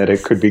suggesting that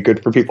it could be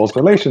good for people's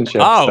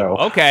relationships. Oh, so,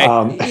 okay.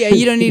 Yeah,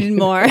 you don't need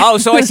more. Oh,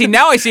 so I see.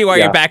 Now I see why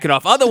you're backing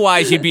off.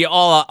 Otherwise, you'd be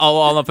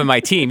all up in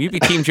my team. You'd be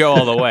Team Joe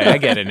all the way. I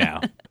get it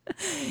now.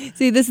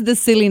 See, this is the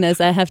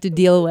silliness I have to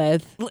deal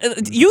with.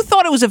 You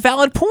thought it was a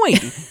valid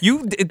point.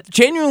 You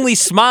genuinely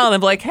smiled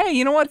and be like, hey,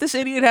 you know what? This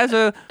idiot has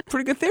a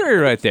pretty good theory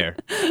right there.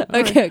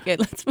 Okay,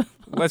 let's move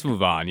on. Let's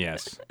move on,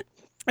 yes.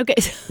 Okay.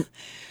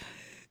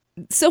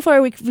 So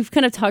far, we've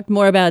kind of talked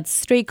more about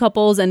straight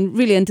couples, and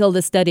really until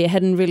this study, I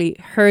hadn't really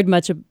heard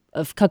much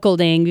of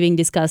cuckolding being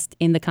discussed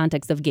in the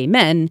context of gay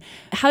men.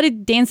 How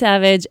did Dan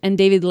Savage and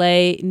David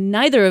Ley,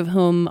 neither of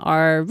whom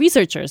are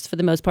researchers for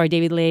the most part,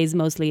 David Ley is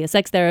mostly a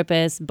sex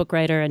therapist, book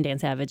writer, and Dan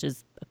Savage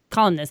is a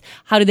columnist.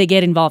 How did they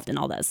get involved in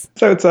all this?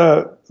 So it's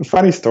a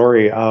funny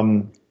story.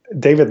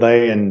 David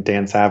Ley and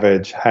Dan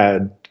Savage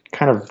had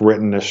kind of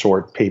written a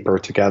short paper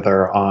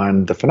together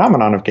on the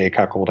phenomenon of gay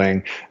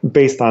cuckolding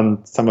based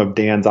on some of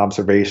Dan's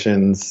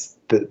observations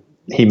that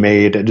he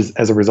made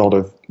as a result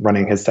of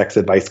running his sex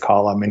advice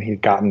column. And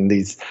he'd gotten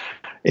these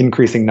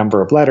increasing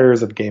number of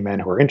letters of gay men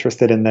who were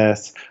interested in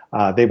this.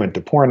 They went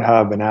to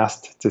Pornhub and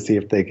asked to see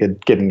if they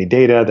could get any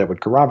data that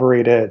would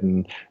corroborate it.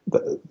 And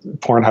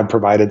Pornhub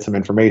provided some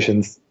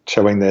information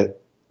showing that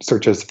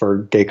searches for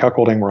gay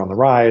cuckolding were on the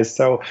rise.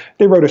 So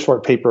they wrote a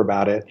short paper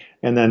about it,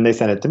 and then they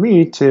sent it to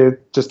me to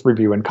just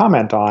review and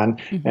comment on.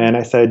 Mm-hmm. And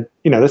I said,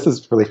 this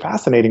is really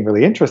fascinating,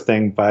 really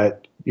interesting,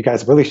 but you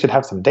guys really should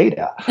have some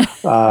data.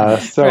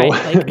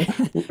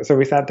 So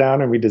we sat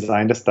down and we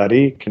designed a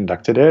study,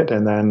 conducted it,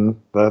 and then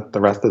the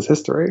rest is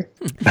history.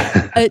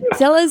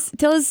 Tell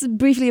us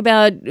briefly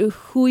about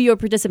who your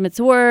participants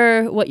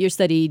were, what your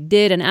study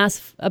did and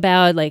asked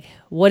about, like,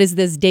 what is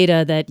this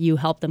data that you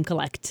helped them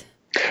collect?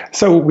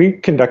 So we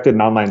conducted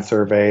an online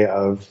survey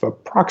of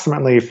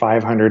approximately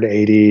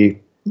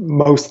 580,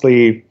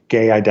 mostly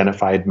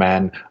gay-identified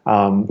men.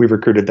 We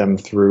recruited them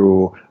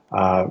through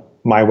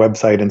my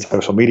website and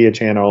social media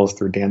channels,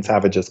 through Dan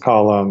Savage's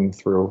column,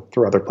 through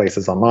other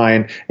places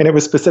online. And it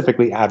was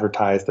specifically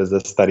advertised as a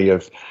study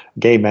of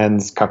gay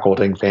men's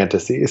cuckolding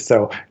fantasies.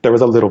 So there was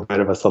a little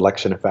bit of a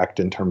selection effect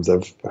in terms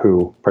of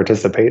who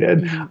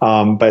participated.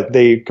 Mm-hmm. But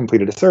they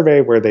completed a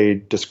survey where they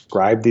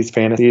described these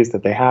fantasies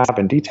that they have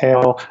in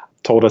detail,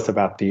 told us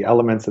about the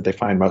elements that they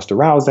find most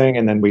arousing,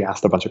 and then we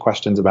asked a bunch of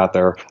questions about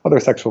their other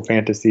sexual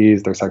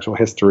fantasies, their sexual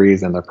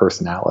histories, and their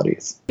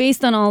personalities.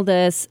 Based on all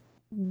this,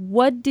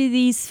 what do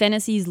these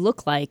fantasies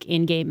look like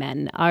in gay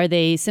men? Are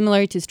they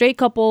similar to straight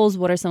couples?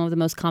 What are some of the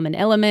most common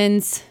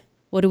elements?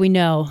 What do we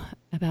know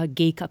about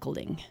gay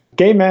cuckolding?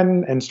 Gay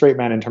men and straight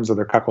men, in terms of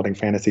their cuckolding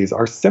fantasies,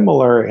 are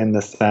similar in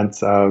the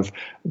sense of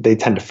they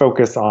tend to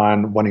focus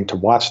on wanting to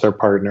watch their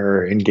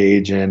partner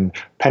engage in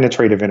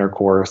penetrative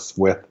intercourse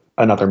with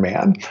another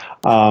man.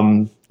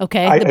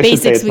 Okay, the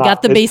basics, we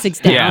got the basics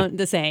down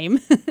the same.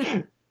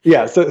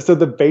 Yeah, so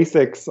the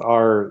basics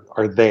are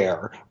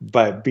there,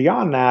 but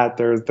beyond that,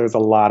 there's a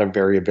lot of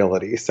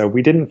variability. So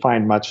we didn't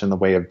find much in the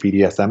way of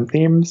BDSM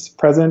themes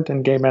present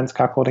in gay men's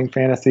cuckolding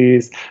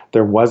fantasies.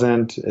 There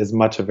wasn't as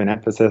much of an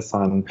emphasis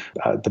on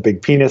the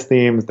big penis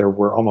themes. There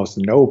were almost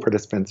no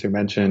participants who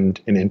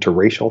mentioned an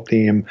interracial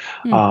theme.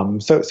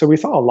 So we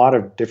saw a lot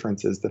of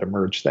differences that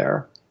emerged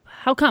there.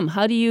 How come?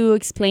 How do you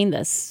explain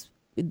this?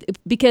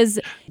 Because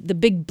the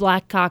big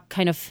black cock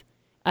kind of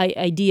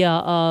idea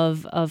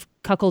of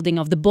cuckolding,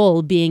 of the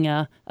bull being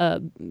a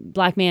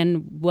black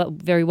man,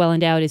 very well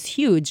endowed, is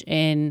huge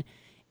in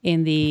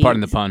the...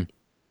 Pardon the pun.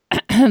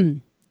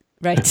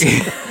 Right.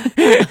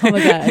 Oh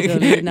my God, I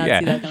did not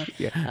see that coming.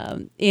 Yeah.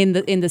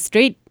 In the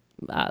straight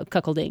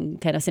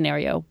cuckolding kind of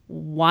scenario,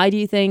 why do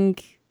you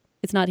think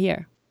it's not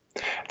here?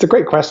 It's a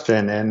great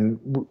question,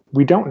 and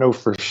we don't know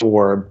for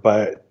sure,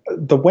 but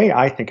the way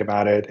I think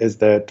about it is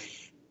that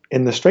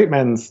in the straight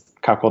men's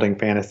cuckolding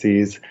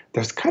fantasies,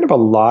 there's kind of a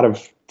lot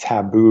of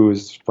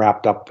taboos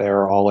wrapped up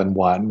there all in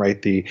one,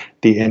 right? The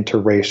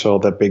interracial,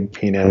 the big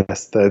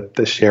penis,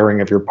 the sharing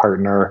of your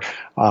partner,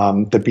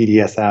 the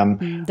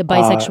BDSM. The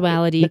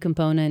bisexuality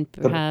component,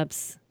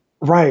 perhaps.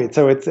 Right.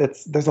 So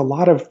it's there's a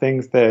lot of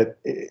things that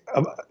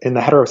in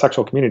the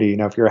heterosexual community,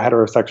 if you're a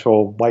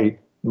heterosexual white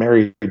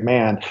married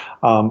man,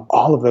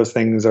 all of those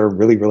things are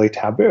really, really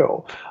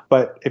taboo.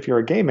 But if you're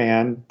a gay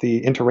man,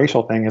 the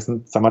interracial thing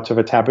isn't so much of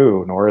a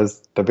taboo, nor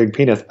is the big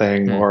penis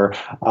thing or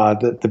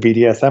the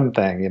BDSM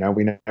thing.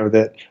 We know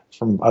that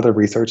from other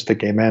research that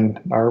gay men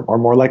are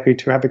more likely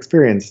to have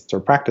experienced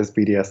or practiced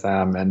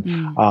BDSM,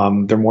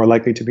 and they're more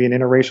likely to be in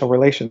interracial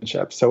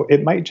relationships. So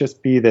it might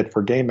just be that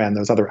for gay men,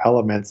 those other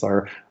elements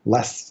are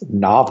less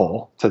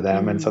novel to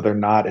them, and so they're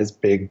not as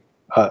big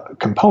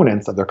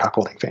components of their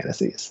cuckolding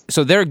fantasies.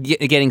 So they're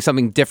getting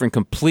something different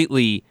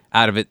completely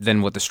out of it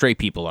than what the straight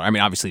people are. I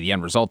mean, obviously the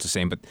end result's the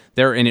same, but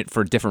they're in it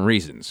for different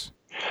reasons.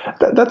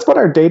 That's what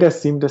our data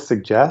seem to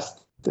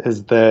suggest,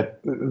 is that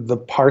the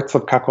parts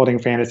of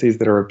cuckolding fantasies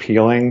that are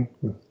appealing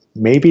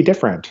may be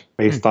different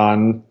based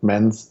on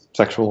men's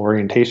sexual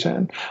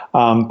orientation.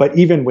 But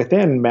even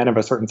within men of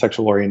a certain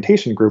sexual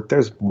orientation group,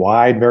 there's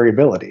wide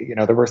variability.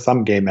 There were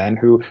some gay men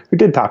who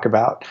did talk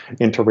about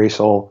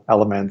interracial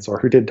elements or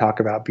who did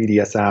talk about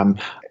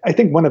BDSM. I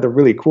think one of the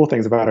really cool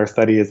things about our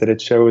study is that it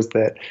shows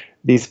that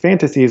these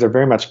fantasies are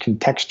very much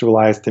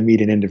contextualized to meet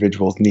an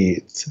individual's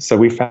needs. So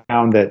we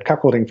found that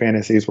cuckolding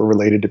fantasies were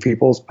related to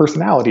people's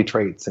personality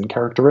traits and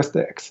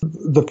characteristics.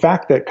 The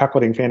fact that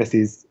cuckolding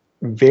fantasies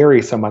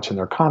vary so much in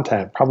their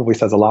content probably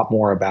says a lot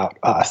more about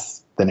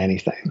us than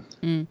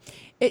anything.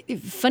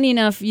 Funny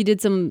enough, you did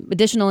some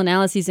additional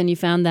analyses and you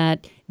found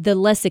that the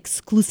less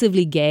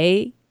exclusively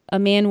gay a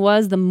man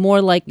was, the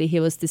more likely he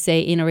was to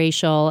say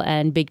interracial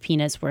and big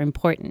penis were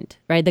important,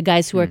 right? The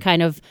guys who are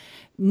kind of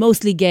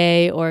mostly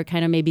gay or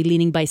kind of maybe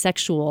leaning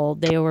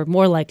bisexual, they were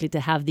more likely to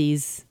have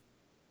these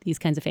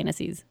kinds of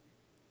fantasies.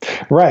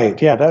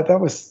 Right. Yeah, that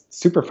was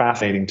super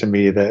fascinating to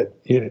me, that,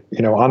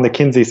 on the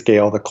Kinsey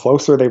scale, the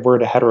closer they were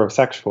to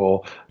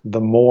heterosexual,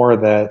 the more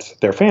that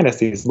their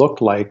fantasies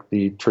looked like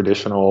the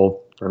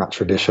traditional, or not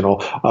traditional,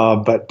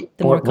 but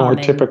the more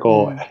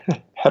typical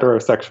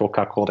heterosexual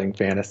cuckolding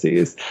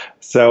fantasies.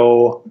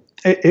 So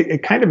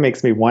it kind of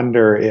makes me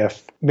wonder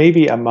if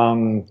maybe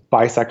among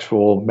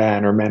bisexual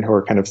men or men who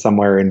are kind of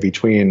somewhere in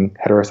between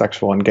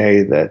heterosexual and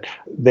gay, that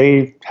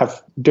they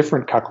have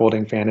different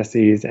cuckolding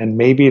fantasies, and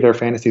maybe their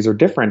fantasies are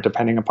different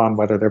depending upon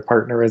whether their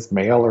partner is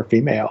male or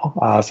female.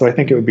 So I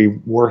think it would be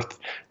worth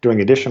doing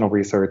additional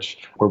research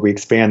where we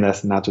expand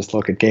this and not just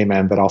look at gay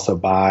men, but also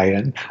bi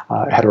and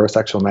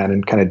heterosexual men,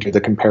 and kind of do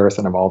the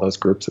comparison of all those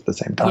groups at the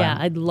same time. Yeah,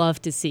 I'd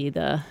love to see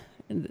the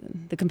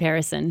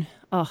comparison.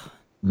 Oh,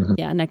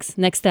 yeah.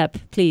 Next step,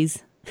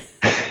 please.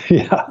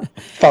 Yeah.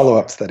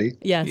 Follow-up study.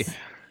 Yes. Yeah.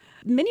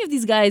 Many of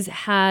these guys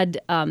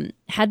had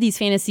these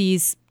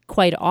fantasies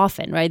quite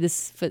often, right?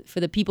 This for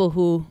the people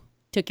who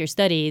took your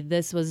study,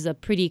 this was a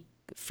pretty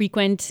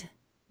frequent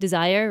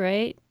desire,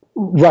 right?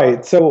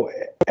 Right. So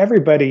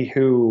everybody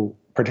who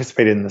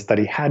participated in the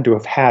study had to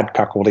have had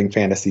cuckolding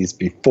fantasies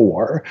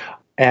before.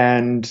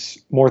 And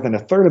more than a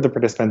third of the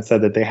participants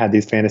said that they had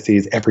these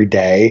fantasies every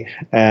day.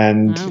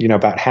 And,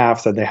 about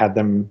half said they had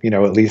them,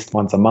 at least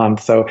once a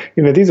month. So,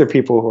 these are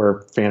people who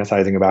are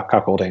fantasizing about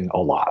cuckolding a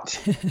lot.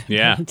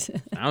 Yeah.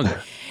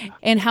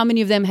 And how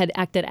many of them had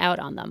acted out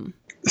on them?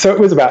 So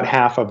it was about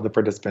half of the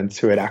participants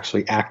who had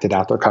actually acted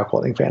out their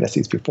cuckolding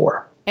fantasies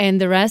before.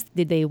 And the rest,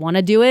 did they want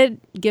to do it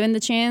given the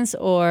chance,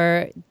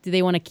 or did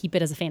they want to keep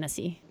it as a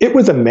fantasy? It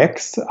was a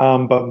mix,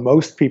 but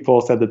most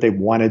people said that they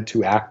wanted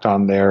to act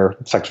on their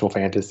sexual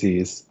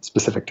fantasies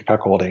specific to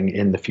cuckolding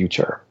in the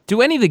future.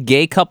 Do any of the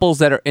gay couples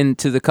that are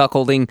into the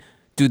cuckolding,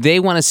 do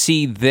they want to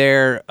see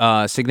their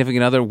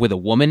significant other with a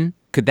woman?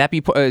 Could that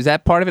be? Is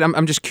that part of it?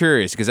 I'm just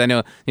curious, because I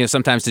know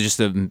sometimes to just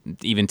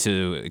even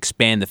to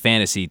expand the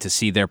fantasy, to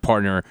see their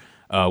partner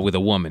with a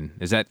woman.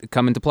 Does that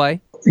come into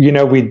play?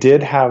 We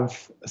did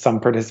have some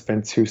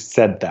participants who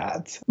said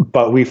that,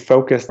 but we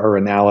focused our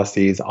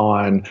analyses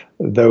on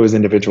those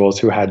individuals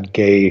who had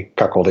gay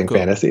cuckolding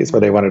fantasies, where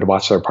they wanted to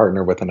watch their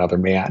partner with another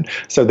man.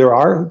 So there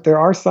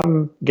are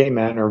some gay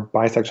men or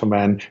bisexual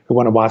men who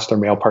want to watch their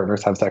male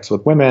partners have sex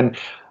with women.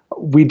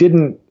 We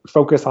didn't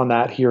focus on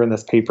that here in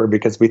this paper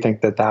because we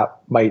think that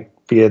might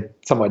be a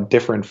somewhat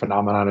different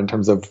phenomenon in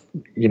terms of,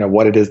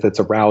 what it is that's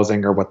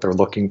arousing or what they're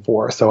looking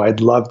for. So I'd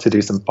love to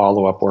do some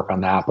follow-up work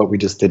on that, but we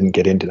just didn't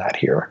get into that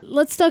here.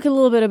 Let's talk a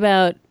little bit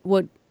about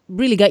what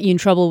really got you in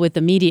trouble with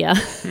the media.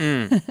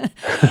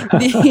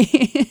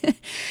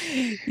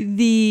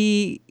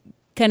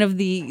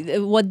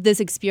 What this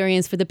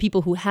experience for the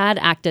people who had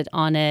acted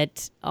on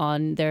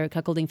their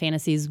cuckolding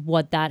fantasies,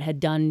 what that had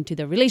done to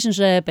their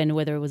relationship and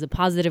whether it was a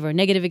positive or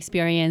negative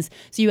experience.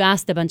 So you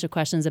asked a bunch of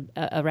questions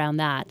around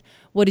that.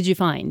 What did you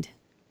find?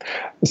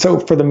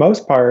 So for the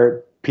most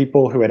part,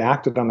 people who had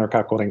acted on their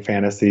cuckolding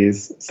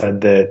fantasies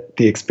said that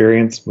the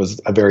experience was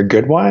a very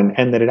good one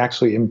and that it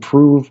actually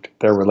improved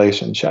their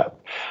relationship,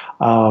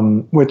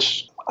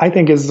 which I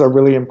think is a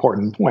really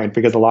important point,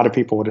 because a lot of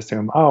people would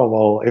assume, oh,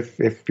 well,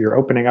 if you're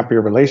opening up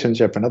your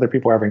relationship and other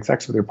people are having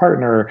sex with your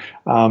partner,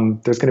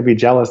 there's going to be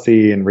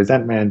jealousy and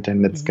resentment,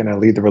 and it's going to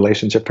lead the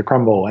relationship to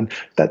crumble. And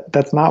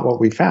that's not what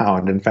we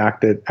found. In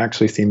fact, it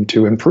actually seemed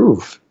to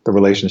improve the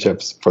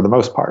relationships for the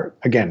most part.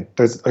 Again,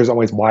 there's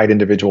always wide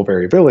individual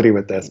variability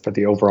with this, but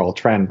the overall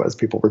trend was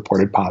people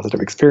reported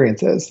positive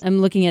experiences. I'm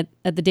looking at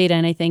the data,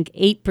 and I think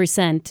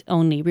 8%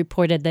 only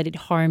reported that it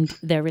harmed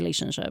their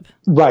relationship.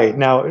 Right.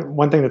 Now,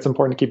 one thing that's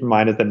important to keep in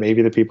mind is that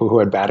maybe the people who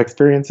had bad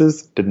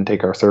experiences didn't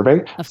take our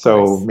survey.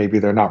 So maybe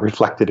they're not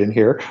reflected in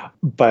here.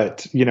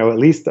 But, at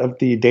least of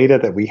the data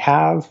that we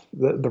have,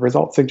 the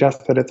results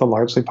suggest that it's a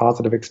largely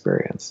positive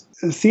experience.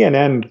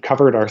 CNN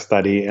covered our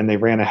study, and they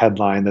ran a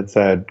headline that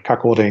said,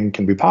 "Cuckolding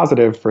can be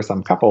positive for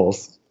some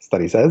couples,"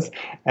 study says,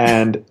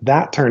 and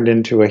that turned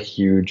into a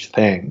huge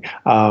thing.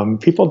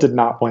 People did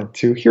not want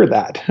to hear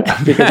that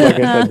because, like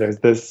I said,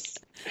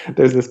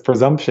 there's this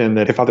presumption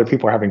that if other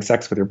people are having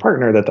sex with your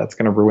partner, that's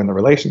going to ruin the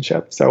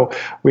relationship. So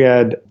we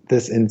had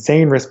this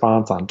insane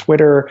response on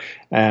Twitter,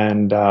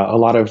 and a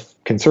lot of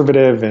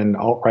conservative and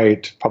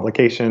alt-right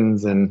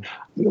publications and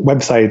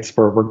websites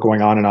were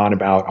going on and on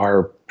about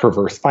our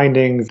perverse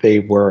findings. They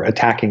were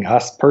attacking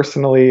us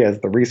personally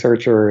as the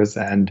researchers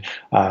and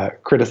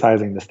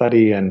criticizing the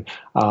study and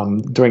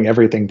doing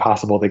everything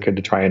possible they could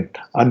to try and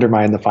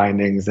undermine the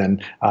findings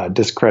and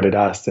discredit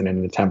us in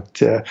an attempt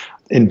to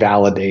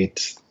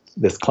invalidate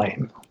this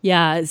claim.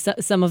 Yeah,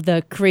 some of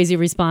the crazy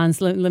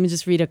response. Let me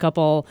just read a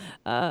couple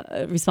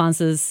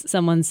responses.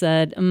 Someone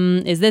said,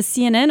 "Is this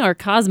CNN or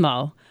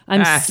Cosmo?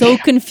 I'm so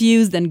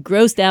confused and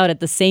grossed out at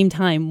the same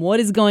time. What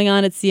is going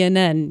on at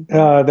CNN?"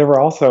 There were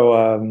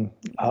also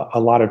a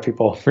lot of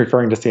people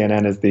referring to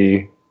CNN as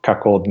the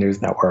Cuckold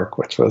News Network,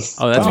 which was...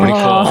 Oh, that's pretty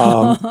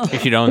cool. You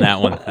should own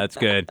that one. That's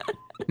good.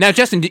 Now,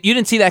 Justin, you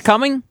didn't see that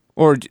coming?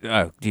 Or,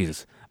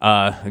 Jesus.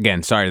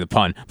 Again, sorry the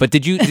pun, but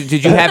did you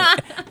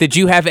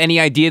have any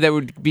idea there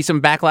would be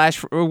some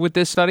backlash with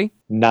this study?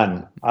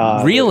 None.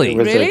 Really?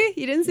 Really?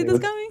 You didn't see this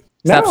coming?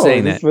 Stop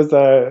saying that.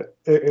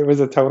 It was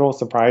a total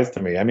surprise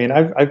to me. I mean,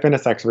 I've been a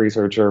sex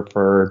researcher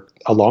for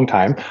a long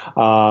time,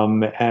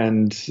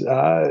 and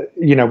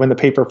when the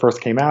paper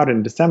first came out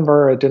in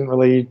December, it didn't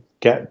really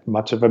get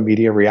much of a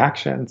media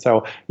reaction.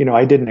 So,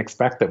 I didn't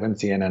expect that when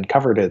CNN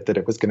covered it, that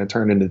it was going to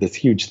turn into this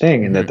huge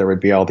thing and that there would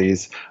be all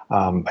these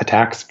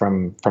attacks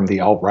from the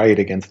alt-right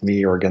against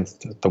me or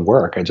against the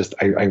work.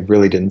 I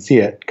really didn't see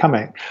it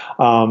coming.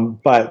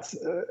 But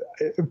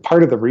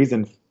part of the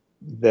reason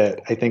that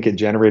I think it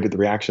generated the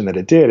reaction that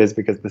it did is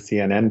because the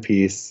CNN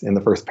piece in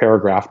the first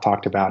paragraph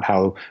talked about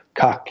how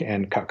cuck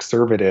and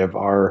cuckservative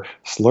are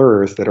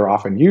slurs that are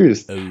often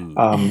used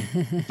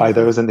by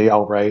those in the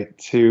alt-right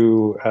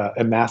to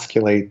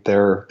emasculate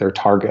their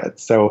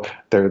targets. So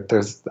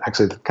there's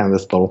actually kind of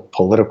this little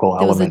political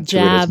element to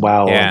it as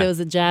well. Yeah. There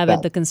was a jab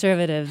at the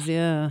conservatives,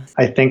 yeah.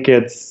 I think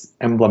it's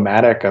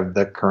emblematic of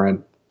the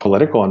current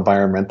political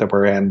environment that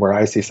we're in, where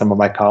I see some of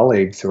my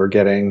colleagues who are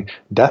getting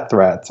death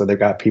threats, or they've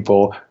got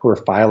people who are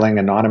filing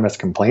anonymous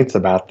complaints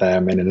about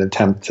them in an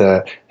attempt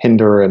to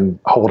hinder and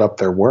hold up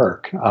their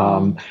work.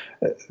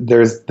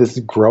 There's this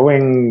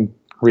growing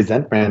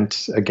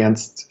resentment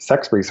against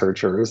sex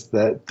researchers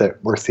that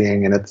we're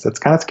seeing, and it's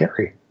kind of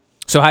scary.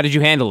 So how did you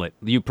handle it?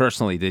 You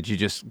personally, did you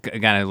just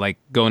kind of like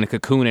go in a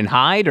cocoon and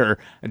hide, or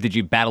did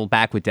you battle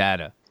back with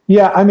data?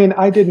 Yeah, I mean,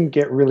 I didn't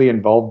get really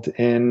involved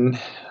in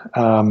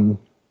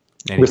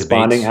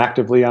responding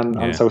actively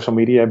on social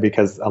media,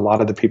 because a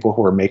lot of the people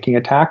who are making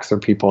attacks are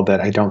people that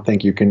I don't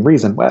think you can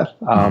reason with.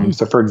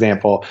 So, for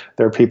example,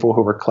 there are people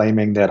who were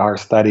claiming that our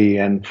study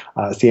and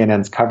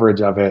CNN's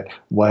coverage of it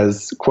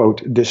was,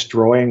 quote,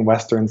 destroying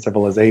Western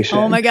civilization.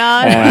 Oh, my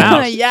God.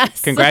 Wow. Yes.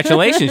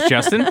 Congratulations,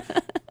 Justin.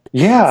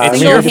 Yeah.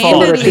 It's your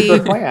fault.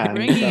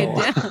 Bringing it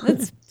down.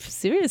 That's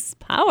serious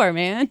power,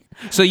 man.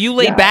 So you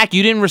laid back.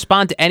 You didn't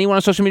respond to anyone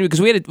on social media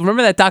because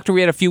remember that doctor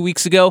we had a few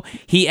weeks ago?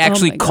 He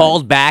actually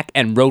called back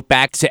and wrote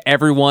back to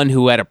everyone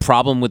who had a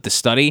problem with the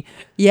study.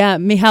 Yeah,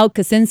 Michał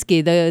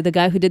Kaczynski, the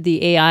guy who did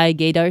the AI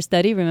gaydar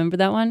study. Remember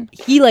that one?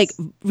 He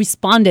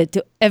responded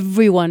to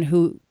everyone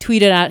who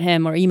tweeted at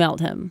him or emailed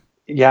him.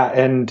 Yeah,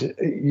 and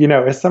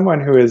as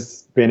someone who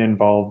has been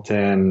involved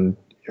in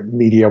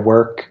media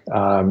work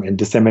and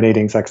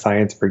disseminating sex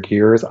science for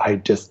years, I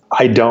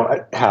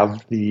don't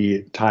have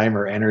the time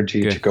or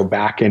energy to go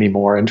back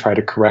anymore and try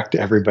to correct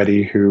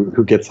everybody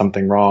who gets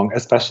something wrong,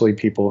 especially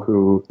people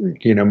who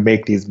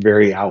make these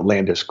very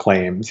outlandish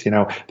claims.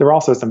 There were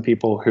also some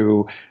people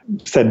who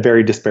said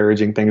very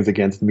disparaging things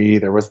against me.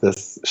 There was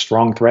this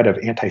strong thread of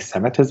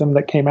anti-Semitism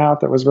that came out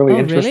that was really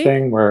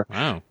interesting. Really?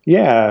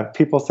 Where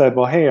people said,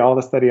 well, hey, all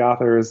the study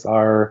authors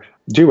are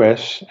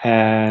Jewish,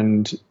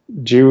 and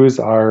Jews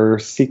are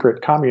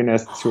secret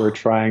communists who are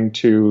trying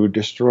to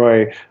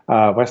destroy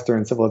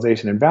Western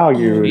civilization and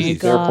values.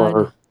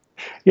 Therefore,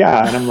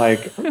 and I'm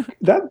like,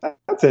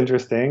 that's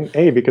interesting.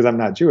 A, because I'm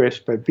not Jewish,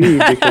 but B,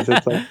 because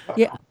it's like,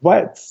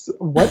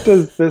 what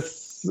does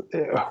this?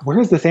 Where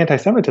is this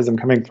anti-Semitism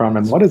coming from,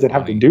 and what does it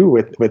have to do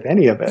with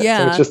any of it?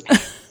 Yeah. So it's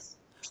just.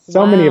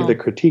 So many of the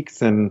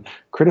critiques and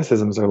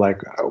criticisms are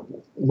like,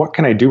 what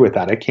can I do with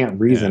that? I can't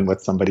reason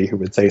with somebody who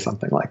would say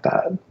something like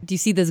that. Do you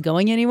see this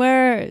going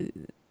anywhere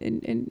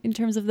in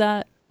terms of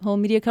that whole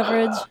media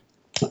coverage?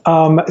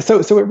 So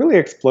it really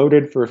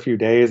exploded for a few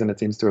days, and it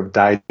seems to have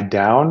died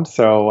down.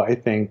 So I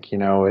think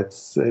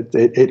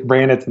it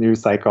ran its news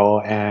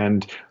cycle,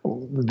 and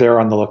they're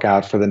on the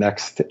lookout for the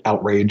next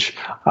outrage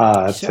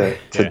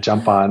to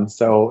jump on.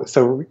 So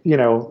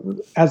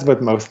as with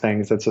most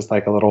things, it's just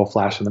like a little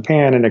flash in the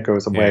pan, and it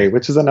goes away.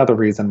 Which is another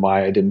reason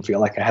why I didn't feel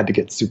like I had to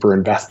get super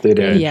invested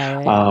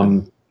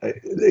in.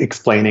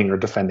 Explaining or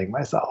defending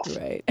myself.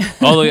 Right.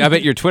 Although I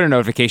bet your Twitter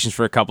notifications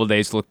for a couple of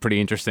days look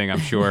pretty interesting, I'm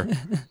sure.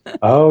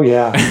 Oh,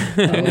 yeah.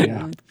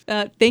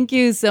 Thank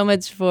you so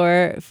much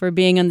for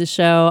being on the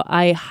show.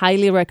 I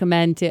highly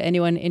recommend to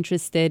anyone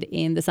interested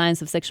in the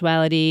science of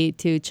sexuality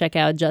to check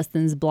out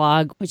Justin's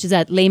blog, which is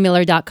at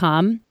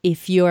laymiller.com.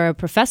 If you're a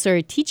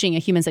professor teaching a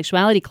human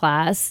sexuality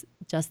class,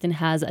 Justin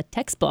has a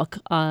textbook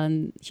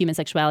on human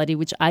sexuality,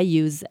 which I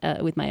use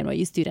with my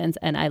NYU students,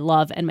 and I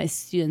love, and my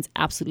students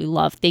absolutely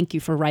love. Thank you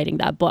for writing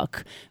that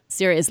book.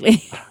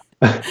 Seriously.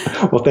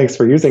 Well, thanks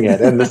for using it.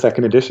 And the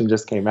second edition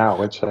just came out,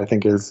 which I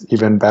think is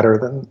even better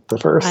than the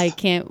first. I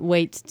can't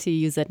wait to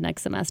use it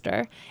next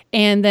semester.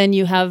 And then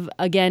you have,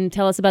 again,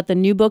 tell us about the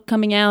new book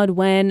coming out,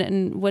 when,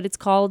 and what it's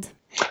called.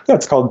 Yeah,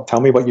 it's called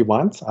Tell Me What You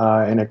Want,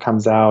 and it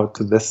comes out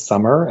this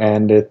summer,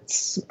 and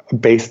it's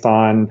based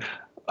on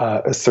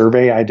a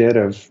survey I did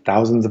of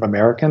thousands of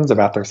Americans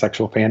about their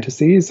sexual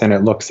fantasies, and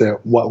it looks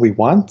at what we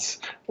want,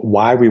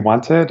 why we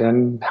want it,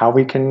 and how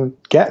we can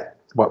get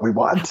what we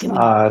want.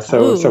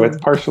 So it's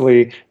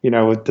partially,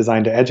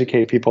 designed to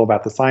educate people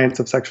about the science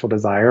of sexual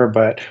desire,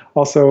 but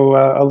also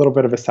a little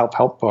bit of a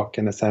self-help book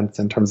in a sense,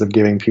 in terms of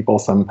giving people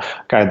some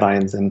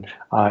guidelines and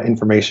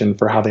information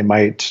for how they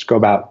might go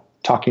about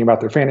talking about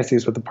their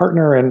fantasies with a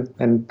partner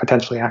and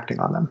potentially acting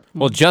on them.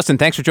 Well, Justin,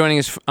 thanks for joining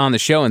us on the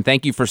show, and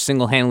thank you for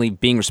single-handedly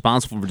being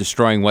responsible for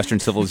destroying Western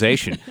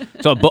civilization.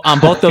 So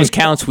on both those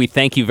counts, we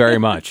thank you very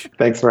much.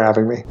 Thanks for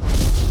having me.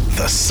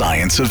 The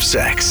Science of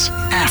Sex.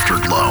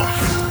 Afterglow.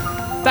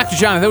 Dr.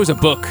 John, there was a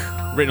book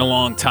written a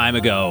long time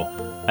ago.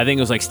 I think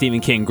it was like Stephen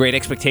King, Great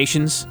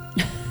Expectations.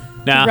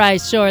 Now,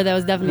 right, sure. That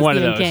was definitely one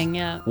Stephen of those. King,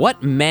 yeah.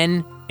 What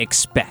men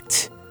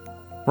expect,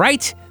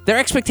 right? Their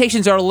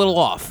expectations are a little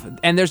off.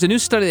 And there's a new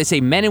study that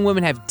say men and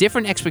women have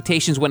different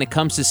expectations when it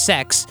comes to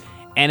sex,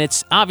 and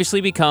it's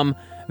obviously become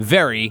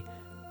very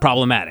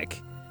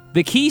problematic.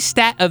 The key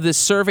stat of this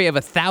survey of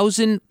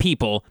 1,000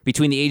 people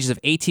between the ages of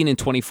 18 and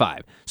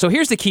 25. So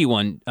here's the key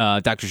one,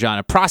 Dr.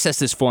 Jana. Process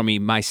this for me,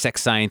 my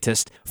sex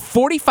scientist.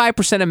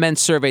 45% of men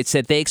surveyed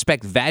said they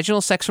expect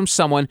vaginal sex from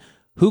someone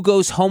who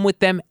goes home with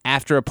them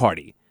after a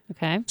party.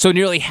 Okay. So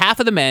nearly half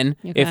of the men,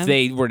 if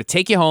they were to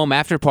take you home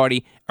after a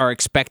party, are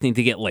expecting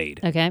to get laid.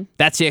 Okay.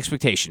 That's the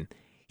expectation.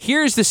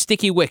 Here's the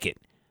sticky wicket.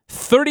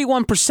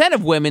 31%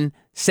 of women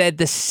said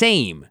the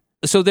same.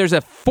 So there's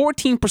a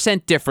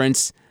 14%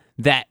 difference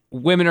that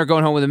women are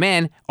going home with a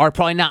man are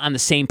probably not on the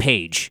same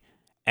page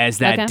as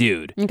that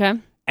dude. Okay.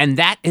 And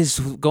that is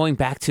going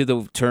back to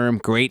the term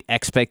great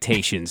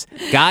expectations.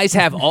 Guys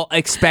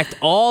expect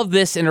all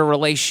this in a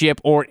relationship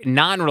or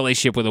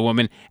non-relationship with a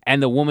woman,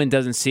 and the woman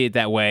doesn't see it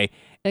that way.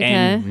 Okay.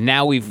 And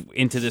now we've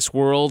into this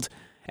world.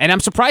 And I'm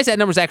surprised that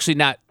number's actually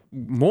not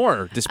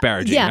more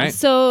disparaging, right?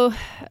 So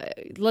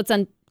let's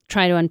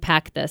try to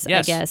unpack this,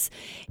 Yes. I guess.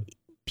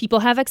 People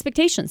have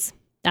expectations.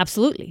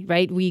 Absolutely,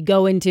 right? We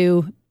go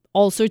into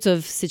all sorts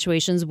of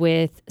situations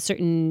with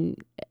certain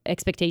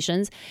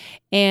expectations.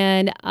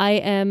 And I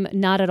am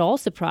not at all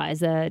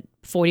surprised that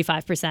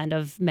 45%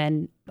 of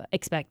men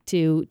expect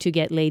to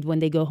get laid when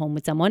they go home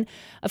with someone.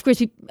 Of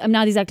course, I'm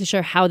not exactly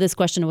sure how this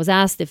question was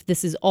asked, if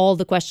this is all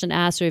the question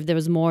asked or if there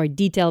was more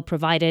detail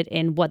provided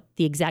in what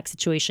the exact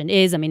situation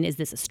is. I mean, is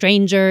this a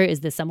stranger?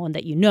 Is this someone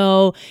that you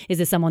know? Is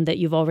this someone that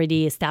you've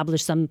already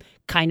established some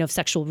kind of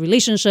sexual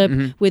relationship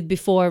with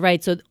before,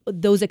 right? So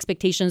those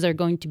expectations are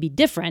going to be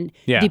different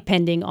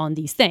depending on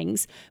these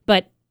things.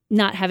 But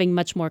not having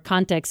much more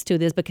context to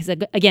this, because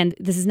again,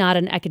 this is not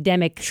an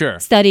academic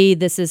study.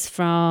 This is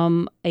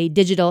from a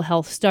digital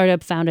health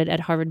startup founded at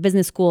Harvard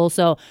Business School.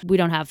 So we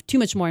don't have too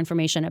much more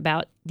information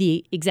about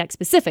the exact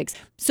specifics.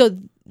 So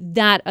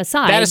that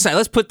aside.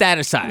 Let's put that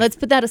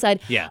aside.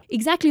 Yeah.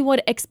 Exactly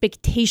what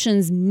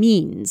expectations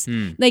means.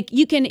 Like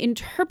you can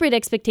interpret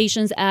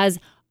expectations as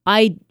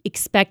I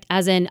expect,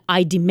 as in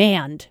I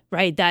demand,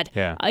 right? That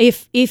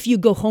if you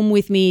go home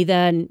with me,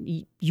 then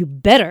you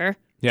better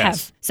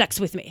have sex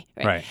with me,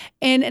 right?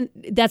 And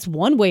that's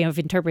one way of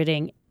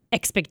interpreting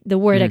the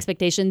word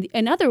expectation.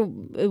 Another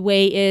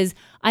way is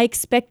I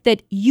expect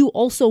that you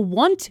also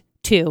want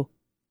to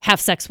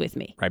have sex with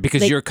me, right?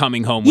 Because you're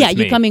coming home with me. Yeah,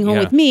 you're coming home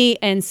with me,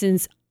 and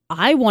since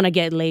I want to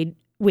get laid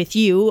with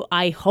you,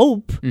 I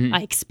hope,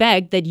 I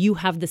expect that you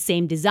have the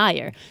same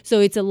desire.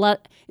 So it's a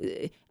lot.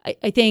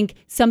 I think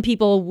some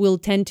people will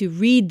tend to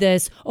read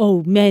this,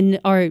 men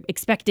are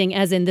expecting,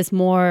 as in this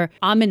more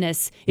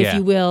ominous, if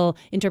you will,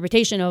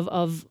 interpretation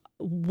of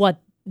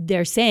what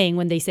they're saying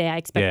when they say, I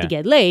expect to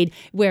get laid,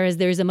 whereas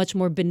there's a much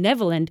more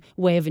benevolent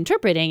way of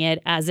interpreting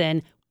it, as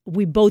in,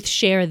 we both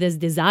share this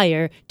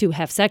desire to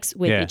have sex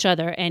with each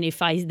other. And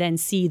if I then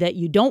see that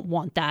you don't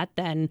want that,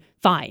 then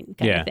fine,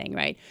 kind of thing,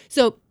 right?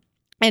 So,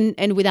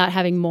 and without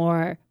having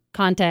more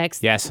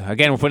context. Yes.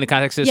 Again, we're putting the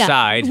context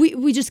aside.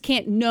 We just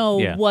can't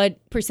know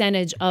what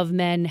percentage of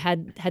men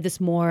had this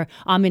more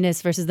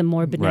ominous versus the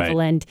more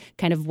benevolent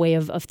kind of way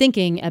of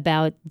thinking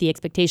about the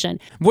expectation.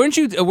 Weren't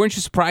you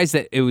surprised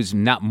that it was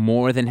not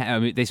more than, I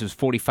mean, this was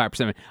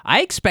 45%.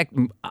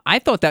 I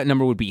thought that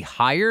number would be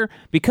higher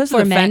because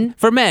for of the men? fact,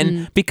 for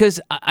men, because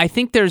I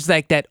think there's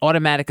like that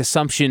automatic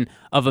assumption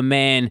of a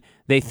man,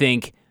 they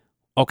think,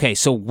 okay,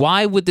 so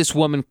why would this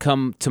woman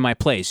come to my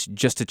place?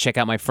 Just to check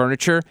out my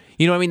furniture?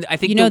 You know what I mean? I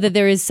think that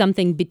there is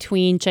something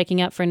between checking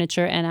out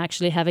furniture and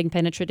actually having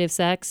penetrative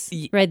sex,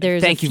 right?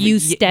 There's a few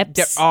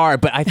steps. There are,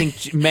 but I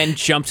think men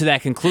jump to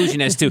that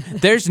conclusion as to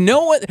there's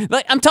no,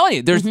 like I'm telling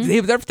you,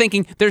 they're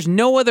thinking there's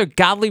no other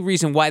godly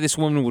reason why this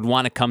woman would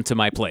want to come to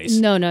my place.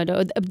 No.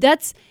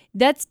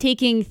 That's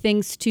taking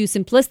things too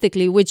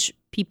simplistically, which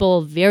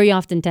people very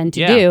often tend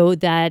to do,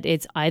 that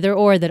it's either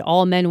or, that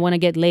all men want to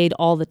get laid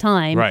all the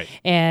time. Right.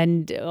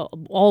 And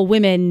all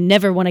women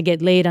never want to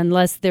get laid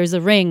unless there's a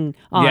ring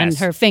on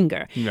her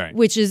finger,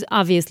 which is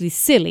obviously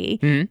silly.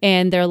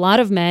 And there are a lot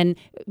of men,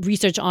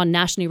 research on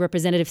nationally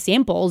representative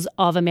samples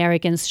of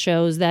Americans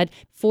shows that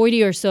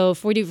 40 or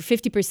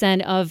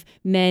 50% of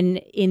men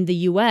in the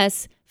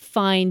U.S.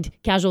 find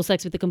casual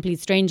sex with a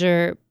complete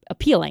stranger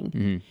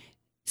appealing.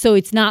 So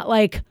it's not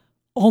like,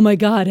 oh my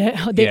God,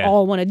 they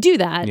all want to do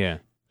that. Yeah.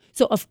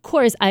 So of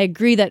course, I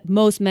agree that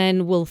most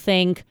men will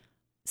think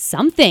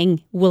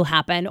something will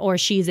happen, or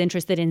she's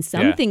interested in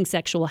something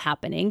sexual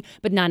happening,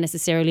 but not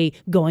necessarily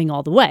going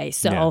all the way.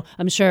 So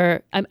I'm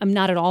sure, I'm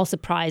not at all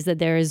surprised that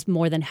there is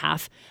more than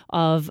half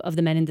of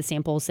the men in the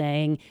sample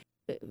saying,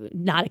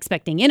 not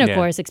expecting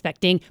intercourse,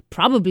 expecting,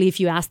 probably if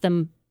you ask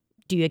them,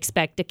 do you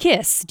expect a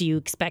kiss? Do you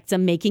expect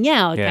some making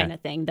out kind of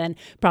thing? Then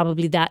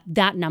probably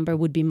that number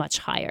would be much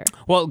higher.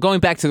 Well, going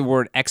back to the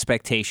word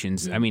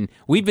expectations, I mean,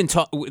 we've been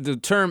the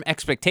term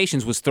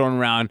expectations was thrown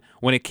around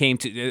when it came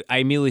to, I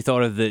immediately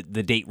thought of the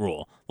date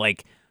rule.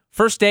 Like,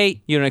 first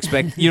date, you don't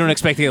expect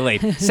to get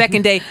laid.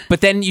 Second date,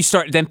 but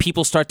then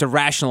people start to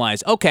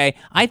rationalize, okay,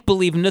 I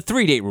believe in the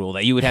 3-date rule,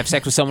 that you would have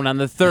sex with someone on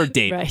the 3rd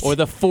date or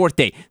the 4th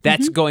date.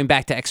 That's going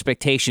back to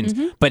expectations.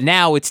 But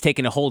now it's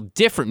taken a whole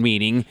different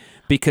meaning,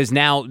 because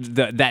now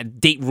that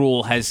date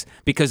rule has,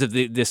 because of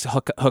this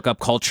hookup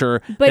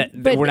culture, but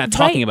we're not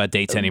talking about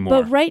dates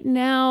anymore. But right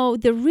now,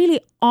 there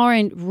really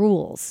aren't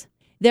rules.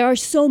 There are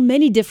so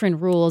many different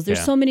rules.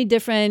 There's so many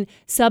different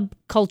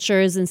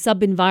subcultures and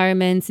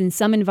sub-environments. In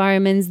some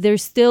environments, there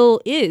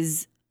still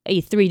is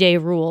a 3-day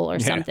rule or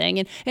something.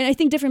 And I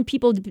think different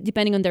people,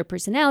 depending on their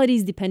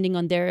personalities, depending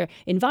on their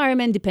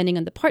environment, depending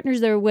on the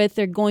partners they're with,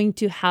 they're going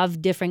to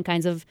have different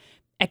kinds of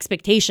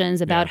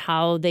expectations about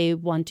how they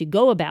want to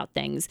go about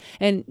things.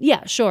 And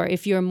sure,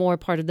 if you're more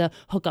part of the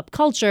hookup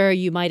culture,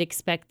 you might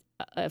expect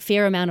a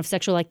fair amount of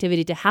sexual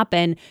activity to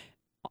happen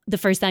the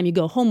first time you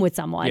go home with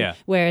someone.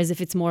 Whereas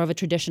if it's more of a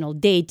traditional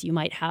date, you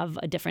might have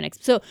a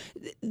different so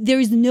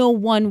there's no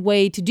one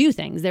way to do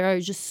things. There are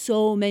just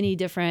so many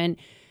different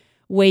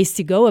ways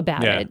to go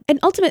about it. And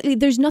ultimately,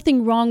 there's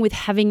nothing wrong with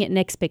having an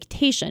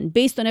expectation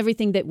based on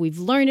everything that we've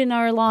learned in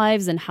our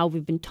lives and how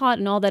we've been taught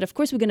and all that. Of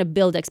course, we're going to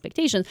build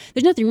expectations.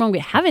 There's nothing wrong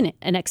with having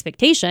an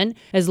expectation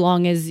as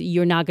long as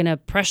you're not going to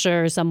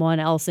pressure someone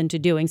else into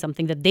doing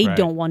something that they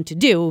don't want to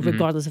do,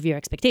 regardless of your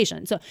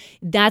expectation. So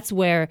that's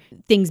where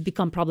things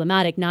become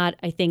problematic, not,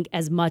 I think,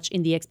 as much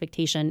in the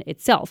expectation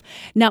itself.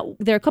 Now,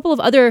 there are a couple of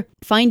other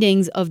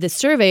findings of this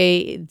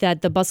survey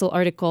that the Bustle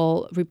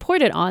article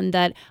reported on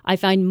that I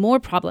find more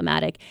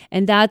problematic.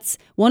 And that's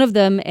one of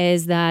them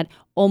is that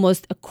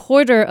almost a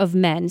quarter of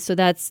men, so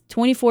that's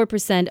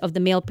 24% of the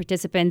male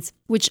participants,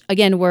 which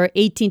again were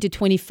 18 to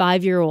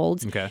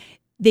 25-year-olds,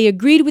 they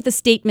agreed with the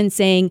statement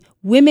saying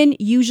women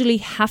usually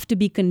have to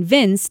be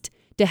convinced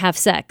to have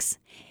sex.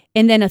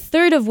 And then a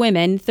third of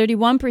women,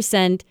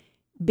 31%,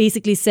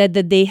 basically said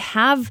that they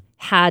have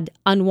had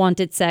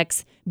unwanted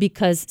sex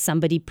because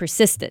somebody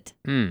persisted.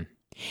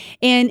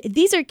 And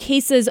these are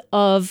cases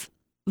of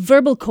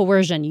verbal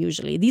coercion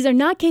usually. These are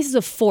not cases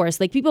of force.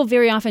 Like people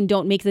very often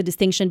don't make the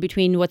distinction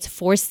between what's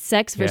forced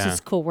sex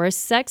versus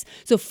coerced sex.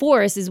 So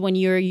force is when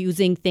you're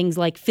using things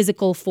like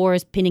physical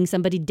force, pinning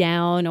somebody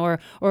down or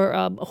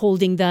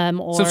holding them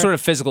or some sort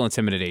of physical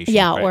intimidation.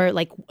 Or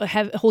like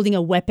holding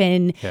a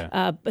weapon,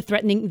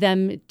 threatening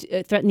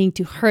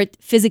to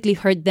physically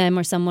hurt them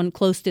or someone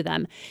close to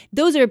them.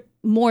 Those are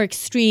more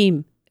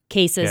extreme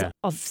cases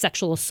of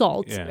sexual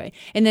assault, right?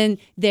 And then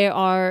there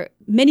are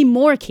many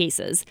more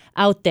cases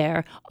out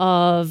there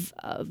of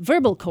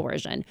verbal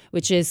coercion,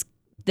 which is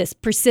this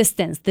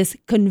persistence, this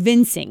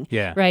convincing,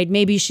 right?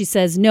 Maybe she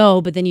says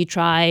no, but then you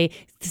try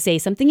to say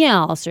something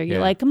else, or you're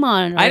like, come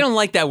on. I don't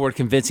like that word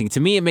convincing. To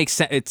me, it makes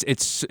sense.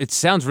 It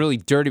sounds really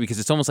dirty because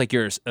it's almost like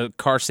you're a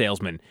car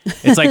salesman.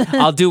 It's like,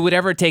 I'll do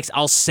whatever it takes.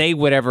 I'll say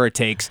whatever it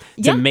takes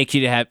to make you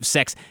to have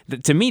sex.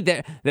 To me,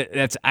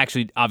 that's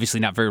actually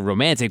obviously not very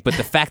romantic, but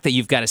the fact that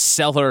you've got to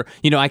sell her,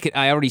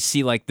 I already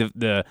see like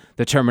the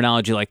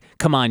terminology, like,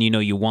 come on,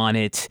 you want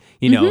it,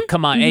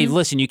 come on. Hey,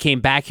 listen, you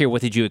came back here.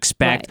 What did you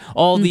expect? Right.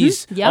 All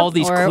these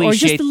cliches. Or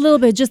just a little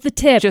bit, just the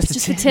tip. Just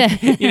the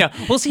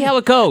tip. We'll see how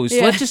it goes.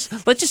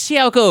 Let's just see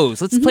how it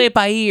goes. Let's play it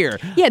by ear.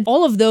 Yeah,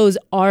 all of those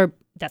are,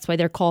 that's why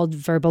they're called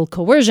verbal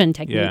coercion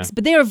techniques,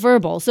 but they are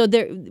verbal. So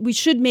we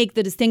should make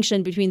the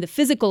distinction between the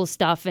physical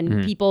stuff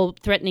and people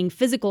threatening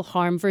physical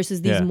harm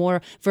versus these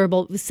more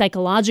verbal,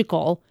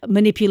 psychological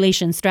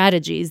manipulation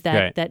strategies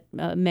that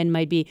men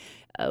might be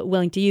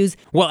willing to use.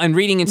 Well, and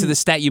reading into the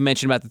stat you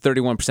mentioned about the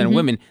 31% of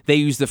women, they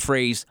use the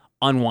phrase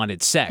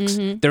unwanted sex.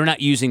 They're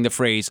not using the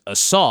phrase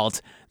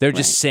assault. They're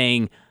just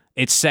saying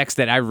it's sex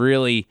that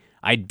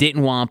I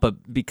didn't want,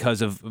 but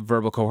because of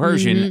verbal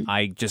coercion,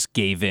 I just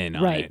gave in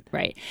on it.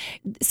 Right.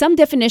 Some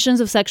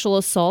definitions of sexual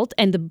assault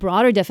and the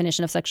broader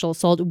definition of sexual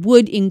assault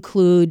would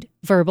include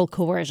verbal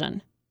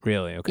coercion.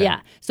 Really? Okay.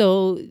 Yeah.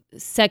 So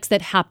sex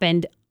that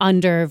happened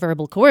under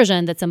verbal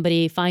coercion, that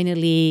somebody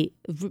finally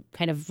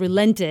kind of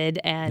relented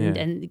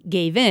and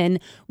gave in,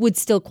 would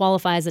still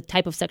qualify as a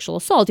type of sexual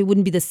assault. It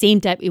wouldn't be the same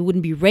type. It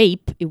wouldn't be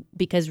rape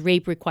because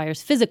rape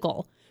requires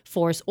physical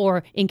force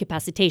or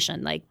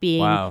incapacitation, like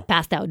being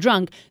passed out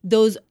drunk.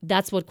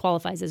 That's what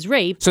qualifies as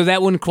rape. So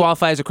that wouldn't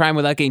qualify as a crime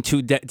without getting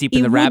too deep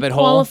in the rabbit hole?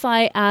 It would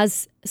qualify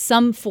as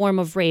some form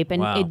of rape.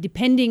 And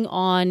depending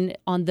on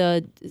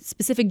the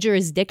specific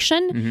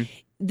jurisdiction,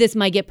 this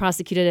might get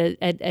prosecuted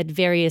at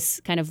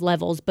various kind of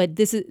levels, but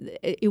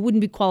it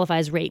wouldn't be qualified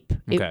as rape.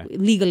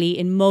 Legally,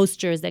 in most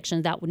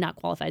jurisdictions, that would not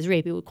qualify as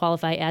rape. It would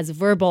qualify as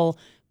verbal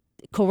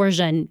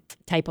coercion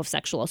type of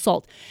sexual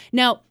assault.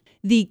 Now,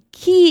 the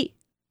key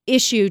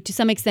issue to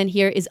some extent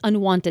here is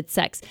unwanted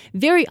sex.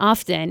 Very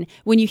often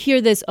when you hear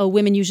this,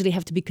 women usually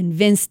have to be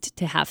convinced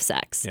to have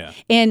sex.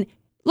 And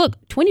look,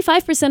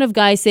 25% of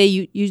guys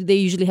say they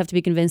usually have to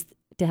be convinced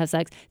to have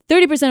sex.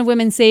 30% of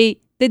women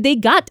say that they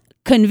got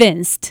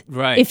convinced,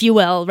 if you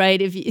will, right?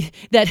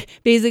 That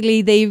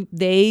basically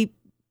they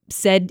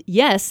said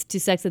yes to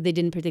sex that they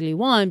didn't particularly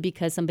want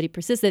because somebody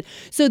persisted.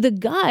 So the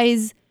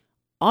guys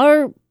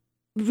are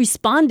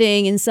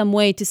responding in some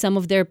way to some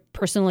of their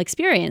personal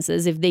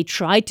experiences. If they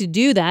tried to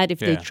do that, if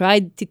they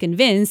tried to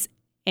convince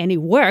and it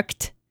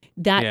worked,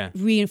 that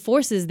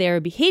reinforces their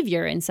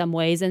behavior in some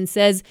ways and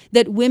says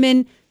that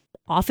women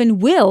often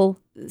will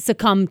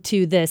succumb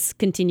to this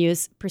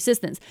continuous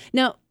persistence.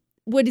 Now,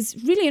 what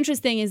is really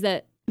interesting is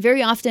that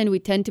very often we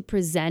tend to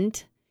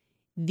present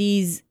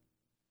these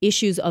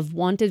issues of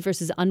wanted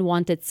versus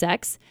unwanted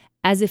sex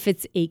as if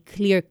it's a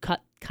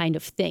clear-cut kind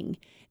of thing.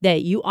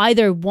 That you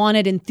either want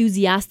it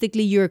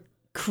enthusiastically, you're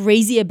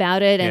crazy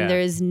about it, and there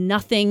is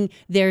nothing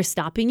there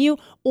stopping you,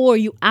 or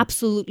you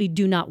absolutely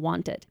do not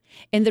want it.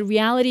 And the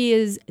reality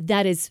is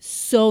that is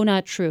so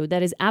not true.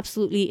 That is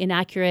absolutely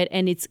inaccurate,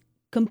 and it's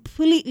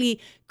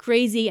completely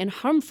crazy and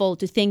harmful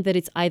to think that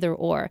it's either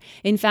or.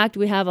 In fact,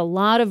 we have a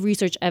lot of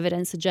research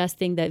evidence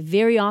suggesting that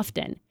very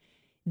often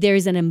there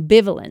is an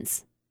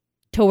ambivalence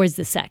towards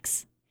the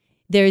sex.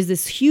 There is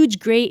this huge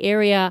gray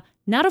area,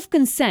 not of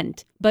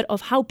consent, but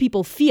of how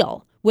people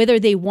feel, whether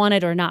they want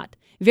it or not.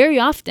 very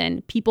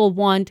often people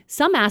want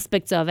some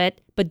aspects of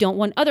it, but don't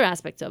want other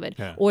aspects of it.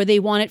 Yeah. Or they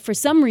want it for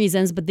some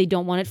reasons, but they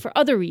don't want it for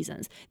other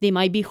reasons. They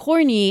might be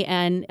horny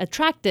and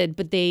attracted,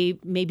 but they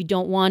maybe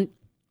don't want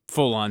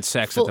full-on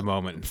sex at the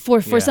moment.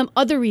 For some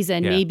other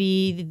reason. Yeah.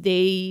 Maybe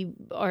they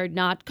are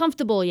not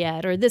comfortable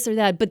yet or this or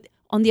that. But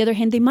on the other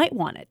hand, they might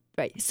want it,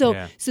 right? So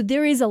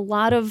there is a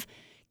lot of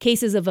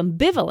cases of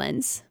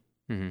ambivalence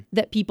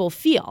that people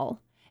feel.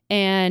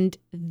 And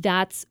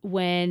that's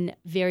when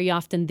very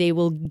often they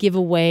will give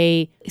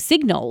away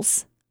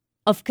signals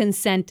of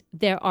consent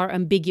that are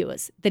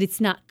ambiguous, that it's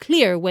not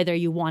clear whether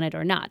you want it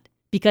or not,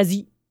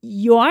 because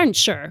you aren't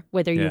sure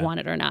whether you want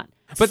it or not.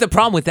 But the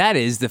problem with that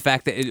is the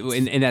fact that,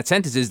 in that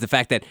sentence, is the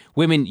fact that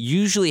women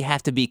usually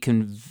have to be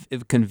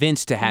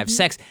convinced to have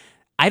sex.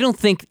 I don't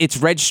think it's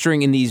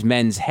registering in these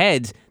men's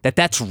heads that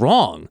that's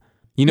wrong.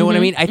 You know what I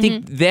mean? I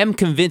think them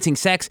convincing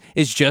sex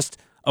is just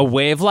a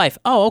way of life.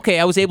 Oh, okay,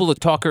 I was able to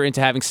talk her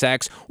into having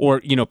sex, or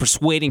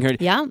persuading her.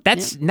 Yeah,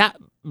 that's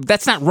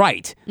not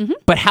right.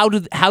 But how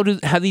do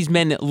these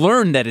men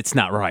learn that it's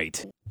not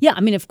right? Yeah,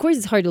 I mean, of course,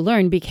 it's hard to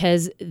learn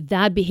because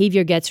that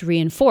behavior gets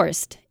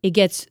reinforced. It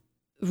gets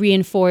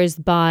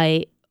reinforced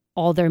by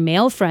all their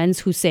male friends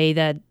who say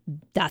that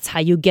that's how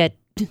you get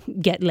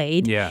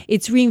laid. Yeah.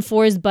 It's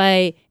reinforced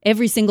by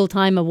every single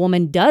time a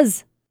woman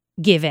does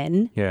give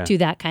in to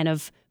that kind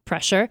of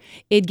pressure.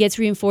 It gets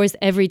reinforced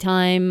every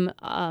time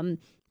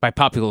by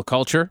popular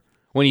culture.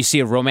 When you see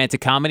a romantic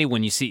comedy,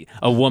 when you see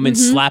a woman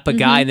slap a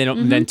guy,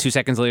 and then 2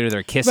 seconds later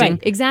they're kissing. Right,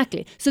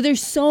 exactly. So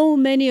there's so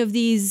many of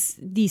these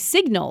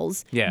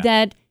signals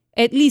that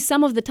at least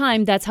some of the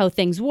time that's how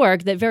things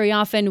work, that very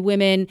often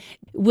women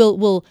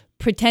will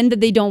pretend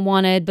that they don't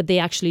want it, but they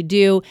actually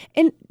do.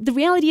 And the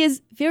reality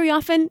is very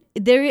often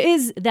there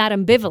is that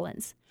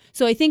ambivalence.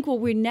 So I think what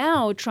we're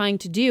now trying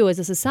to do as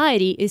a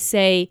society is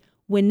say,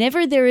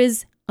 whenever there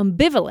is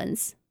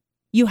ambivalence,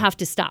 you have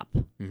to stop.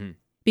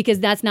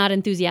 Because that's not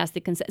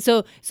enthusiastic consent.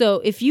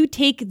 So if you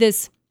take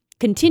this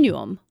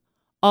continuum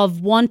of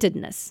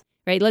wantedness,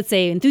 right? Let's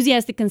say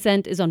enthusiastic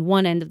consent is on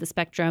one end of the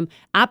spectrum,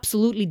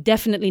 absolutely,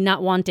 definitely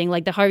not wanting,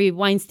 like the Harvey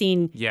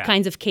Weinstein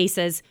kinds of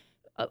cases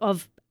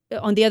of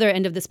on the other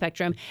end of the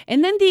spectrum.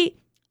 And then the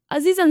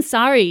Aziz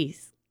Ansari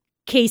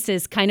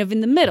cases kind of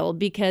in the middle,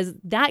 because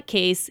that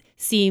case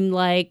seemed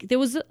like there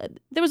was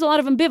a lot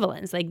of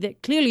ambivalence.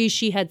 Like clearly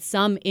she had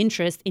some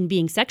interest in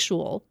being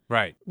sexual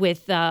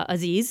with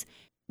Aziz,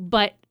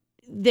 but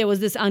there was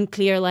this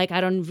unclear, like,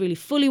 I don't really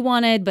fully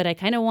want it, but I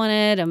kind of want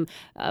it.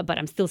 But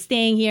I'm still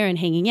staying here and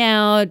hanging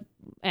out,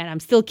 and I'm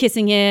still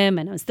kissing him,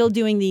 and I'm still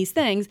doing these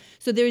things.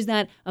 So there's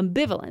that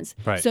ambivalence.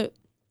 Right. So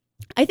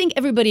I think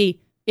everybody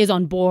is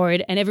on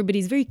board, and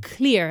everybody's very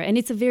clear, and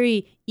it's a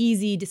very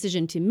easy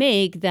decision to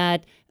make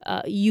that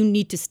you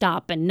need to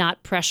stop and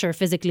not pressure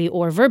physically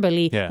or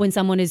verbally when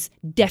someone is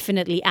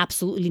definitely,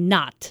 absolutely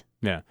not.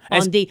 Yeah.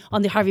 On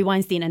the Harvey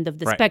Weinstein end of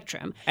the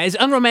spectrum. As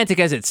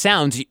unromantic as it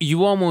sounds,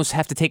 you almost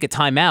have to take a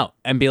time out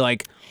and be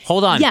like,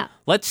 hold on,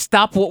 let's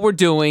stop what we're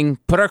doing,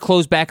 put our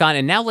clothes back on,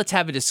 and now let's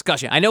have a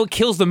discussion. I know it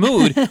kills the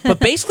mood, but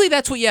basically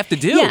that's what you have to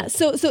do. Yeah,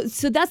 so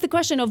that's the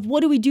question of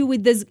what do we do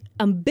with this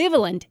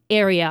ambivalent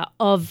area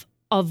of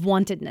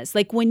wantedness?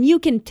 Like when you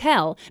can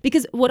tell,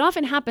 because what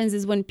often happens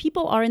is when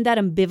people are in that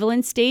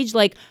ambivalent stage,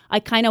 like I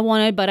kind of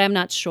want it, but I'm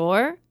not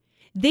sure,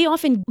 they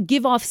often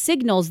give off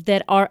signals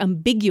that are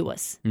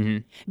ambiguous.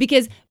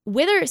 Because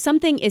whether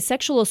something is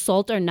sexual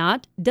assault or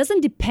not doesn't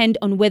depend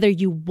on whether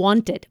you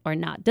want it or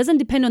not. Doesn't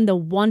depend on the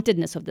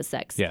wantedness of the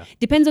sex. Yeah.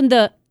 Depends on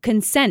the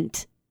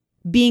consent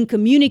being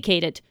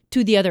communicated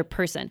to the other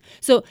person.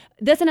 So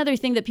that's another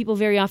thing that people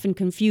very often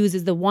confuse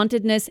is the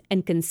wantedness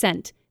and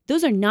consent.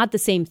 Those are not the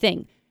same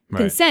thing. Right.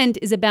 Consent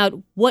is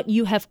about what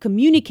you have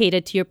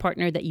communicated to your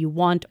partner that you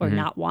want or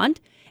not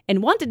want. And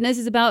wantedness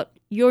is about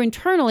your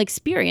internal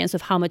experience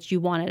of how much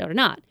you want it or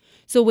not.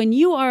 So when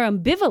you are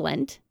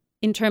ambivalent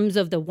in terms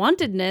of the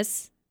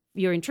wantedness,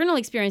 your internal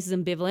experience is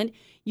ambivalent,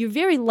 you're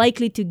very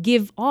likely to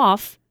give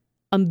off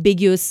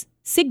ambiguous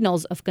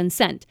signals of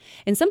consent.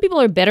 And some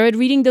people are better at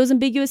reading those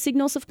ambiguous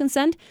signals of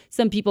consent.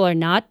 Some people are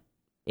not.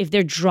 If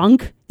they're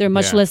drunk, they're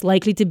much less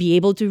likely to be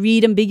able to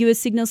read ambiguous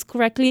signals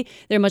correctly.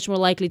 They're much more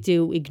likely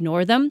to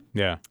ignore them.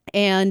 Yeah.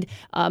 And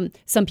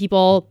some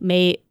people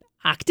may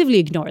actively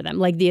ignore them.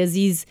 Like the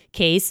Aziz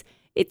case,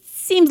 it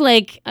seems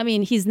like, I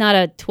mean, he's not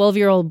a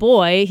 12-year-old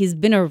boy. He's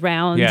been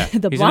around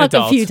the block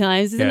a few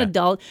times. He's an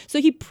adult.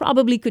 So he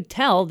probably could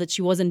tell that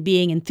she wasn't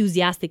being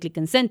enthusiastically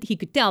consent. He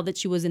could tell that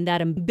she was in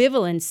that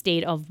ambivalent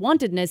state of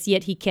wantedness,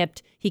 yet he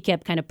kept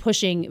kind of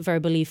pushing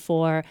verbally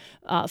for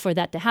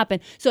that to happen.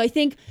 So I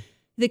think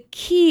the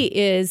key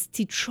is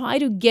to try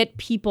to get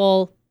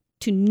people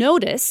to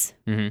notice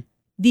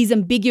these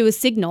ambiguous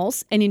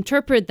signals and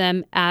interpret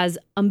them as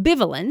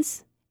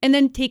ambivalence, and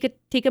then take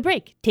a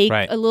break, take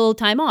a little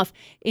time off.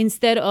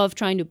 Instead of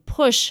trying to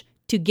push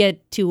to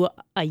get to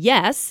a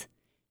yes,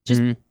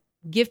 just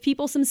give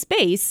people some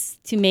space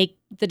to make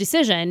the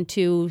decision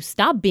to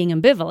stop being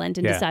ambivalent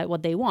and decide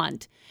what they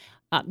want.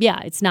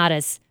 It's not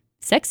as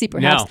sexy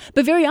perhaps,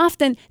 but very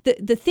often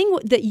the thing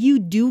that you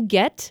do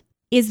get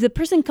is the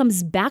person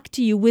comes back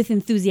to you with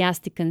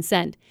enthusiastic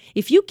consent.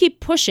 If you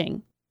keep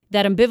pushing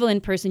that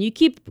ambivalent person, you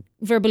keep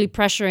verbally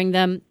pressuring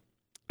them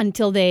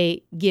until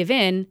they give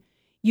in,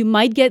 you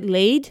might get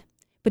laid,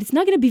 but it's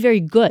not going to be very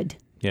good.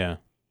 Yeah.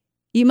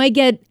 You might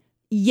get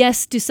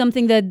yes to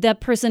something that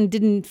person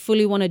didn't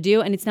fully want to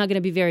do, and it's not going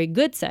to be very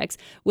good sex.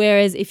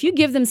 Whereas if you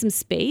give them some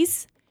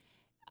space,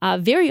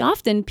 very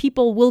often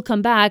people will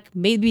come back,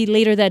 maybe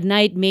later that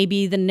night,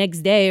 maybe the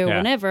next day or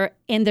whenever,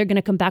 and they're going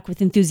to come back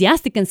with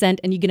enthusiastic consent,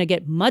 and you're going to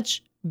get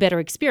much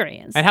better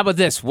experience. And how about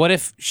this? What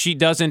if she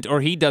doesn't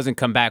or he doesn't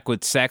come back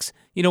with sex?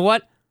 You know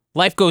what?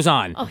 Life goes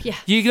on. Oh, yeah,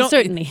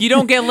 certainly. You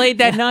don't get laid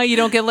that night. You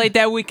don't get laid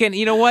that weekend.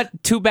 You know what?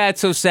 Too bad,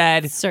 so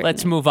sad. Certainly.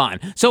 Let's move on.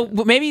 So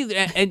maybe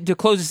to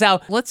close this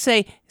out, let's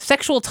say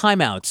sexual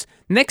timeouts.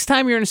 Next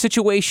time you're in a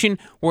situation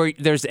where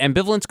there's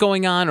ambivalence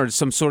going on or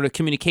some sort of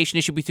communication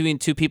issue between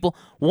two people,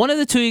 one of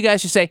the two of you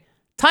guys should say,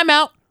 time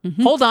out.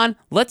 Mm-hmm. Hold on.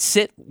 Let's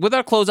sit with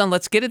our clothes on.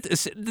 Let's get at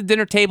the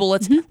dinner table.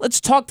 Let's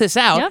talk this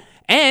out. Yep.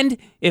 And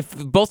if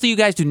both of you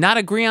guys do not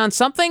agree on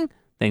something,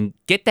 then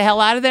get the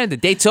hell out of there. The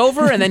date's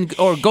over, and then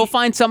or go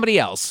find somebody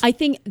else. I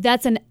think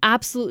that's an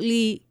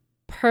absolutely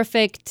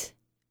perfect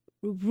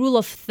rule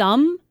of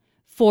thumb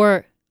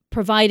for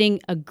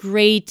providing a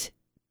great,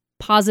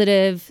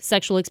 positive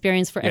sexual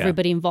experience for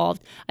everybody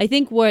involved. I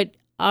think what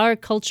our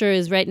culture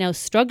is right now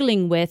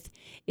struggling with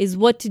is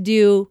what to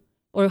do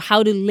or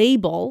how to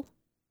label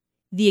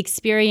the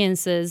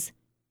experiences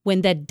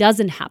when that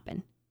doesn't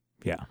happen.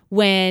 Yeah.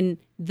 When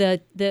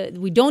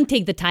we don't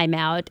take the time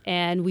out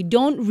and we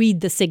don't read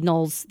the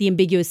signals, the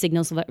ambiguous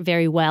signals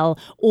very well,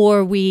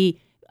 or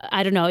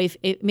I don't know,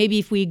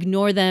 if we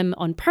ignore them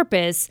on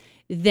purpose,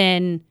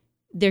 then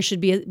there should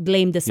be a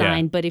blame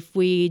assigned. But if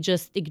we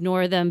just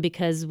ignore them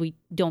because we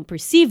don't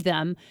perceive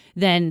them,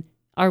 then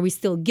are we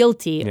still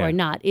guilty or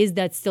not? Is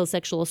that still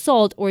sexual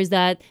assault, or is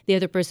that the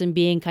other person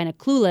being kind of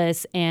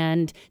clueless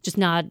and just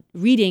not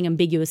reading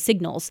ambiguous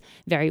signals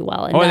very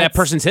well? And or that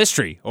person's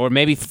history, or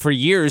maybe for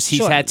years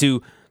he's had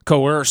to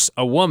coerce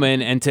a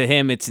woman, and to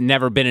him it's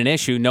never been an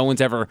issue. No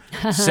one's ever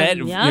said,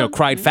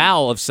 cried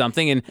foul of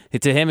something, and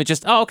to him it's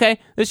just, okay,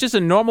 it's just a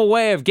normal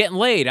way of getting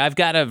laid. I've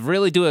got to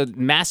really do a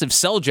massive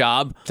sell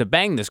job to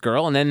bang this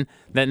girl, and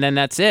then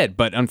that's it.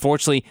 But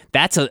unfortunately,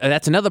 that's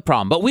another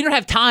problem. But we don't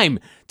have time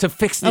to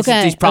fix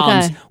these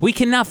problems. Okay. We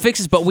cannot fix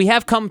this, but we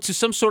have come to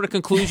some sort of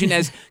conclusion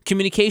as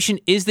communication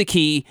is the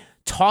key.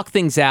 Talk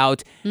things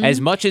out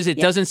as much as it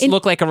doesn't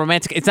look like a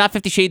romantic. It's not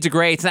 50 Shades of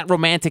Grey. It's not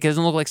romantic. It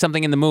doesn't look like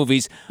something in the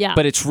movies. Yeah.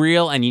 But it's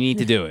real, and you need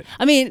to do it.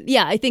 I mean,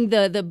 I think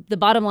the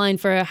bottom line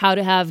for how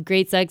to have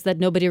great sex that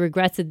nobody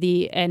regrets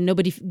and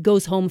nobody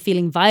goes home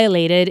feeling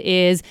violated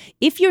is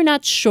if you're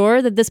not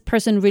sure that this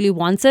person really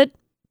wants it,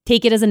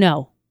 take it as a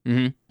no.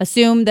 Mm-hmm.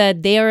 Assume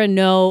that they are a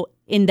no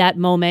in that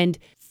moment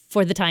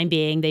for the time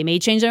being. They may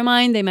change their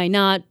mind. They might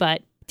not.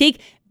 But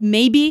take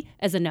maybe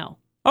as a no.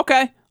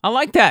 Okay. I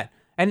like that.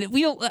 And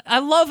I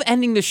love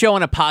ending the show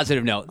on a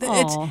positive note.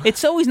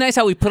 It's always nice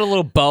how we put a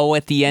little bow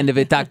at the end of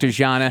it, Dr.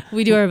 Jana.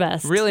 We do our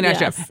best. Really nice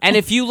job. And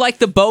if you like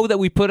the bow that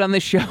we put on the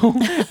show,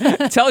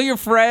 tell your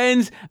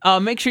friends.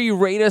 Make sure you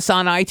rate us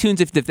on iTunes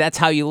if that's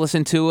how you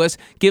listen to us.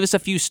 Give us a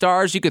few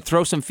stars. You could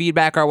throw some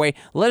feedback our way.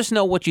 Let us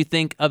know what you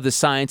think of the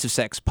Science of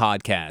Sex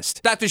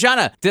podcast. Dr.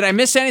 Jana, did I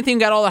miss anything?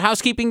 Got all the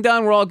housekeeping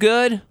done? We're all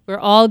good? We're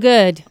all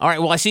good. All right.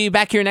 Well, I see you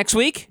back here next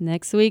week?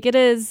 Next week it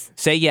is.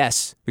 Say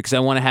yes, because I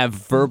want to have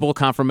verbal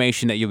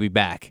confirmation that you'll be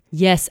back.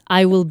 Yes,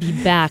 I will be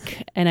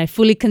back, and I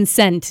fully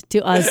consent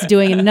to us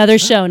doing another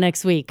show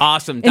next week.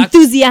 Awesome.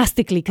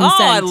 Enthusiastically consent.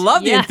 Oh, I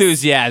love the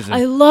enthusiasm.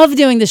 I love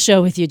doing the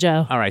show with you,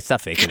 Joe. All right, stop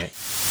faking it.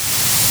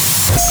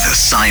 The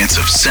Science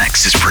of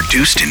Sex is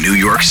produced in New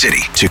York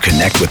City. To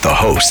connect with the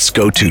hosts,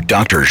 go to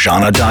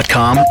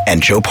drjana.com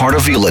and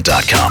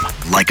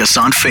joepardavila.com. Like us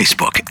on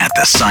Facebook at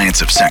The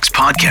Science of Sex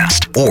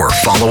Podcast, or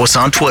follow us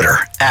on Twitter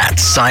at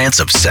Science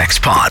of Sex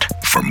Pod.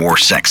 For more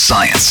sex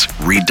science,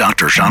 read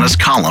Dr. Jana's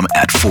column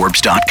at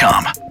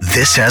Forbes.com.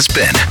 This has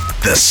been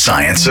The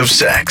Science of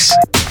Sex.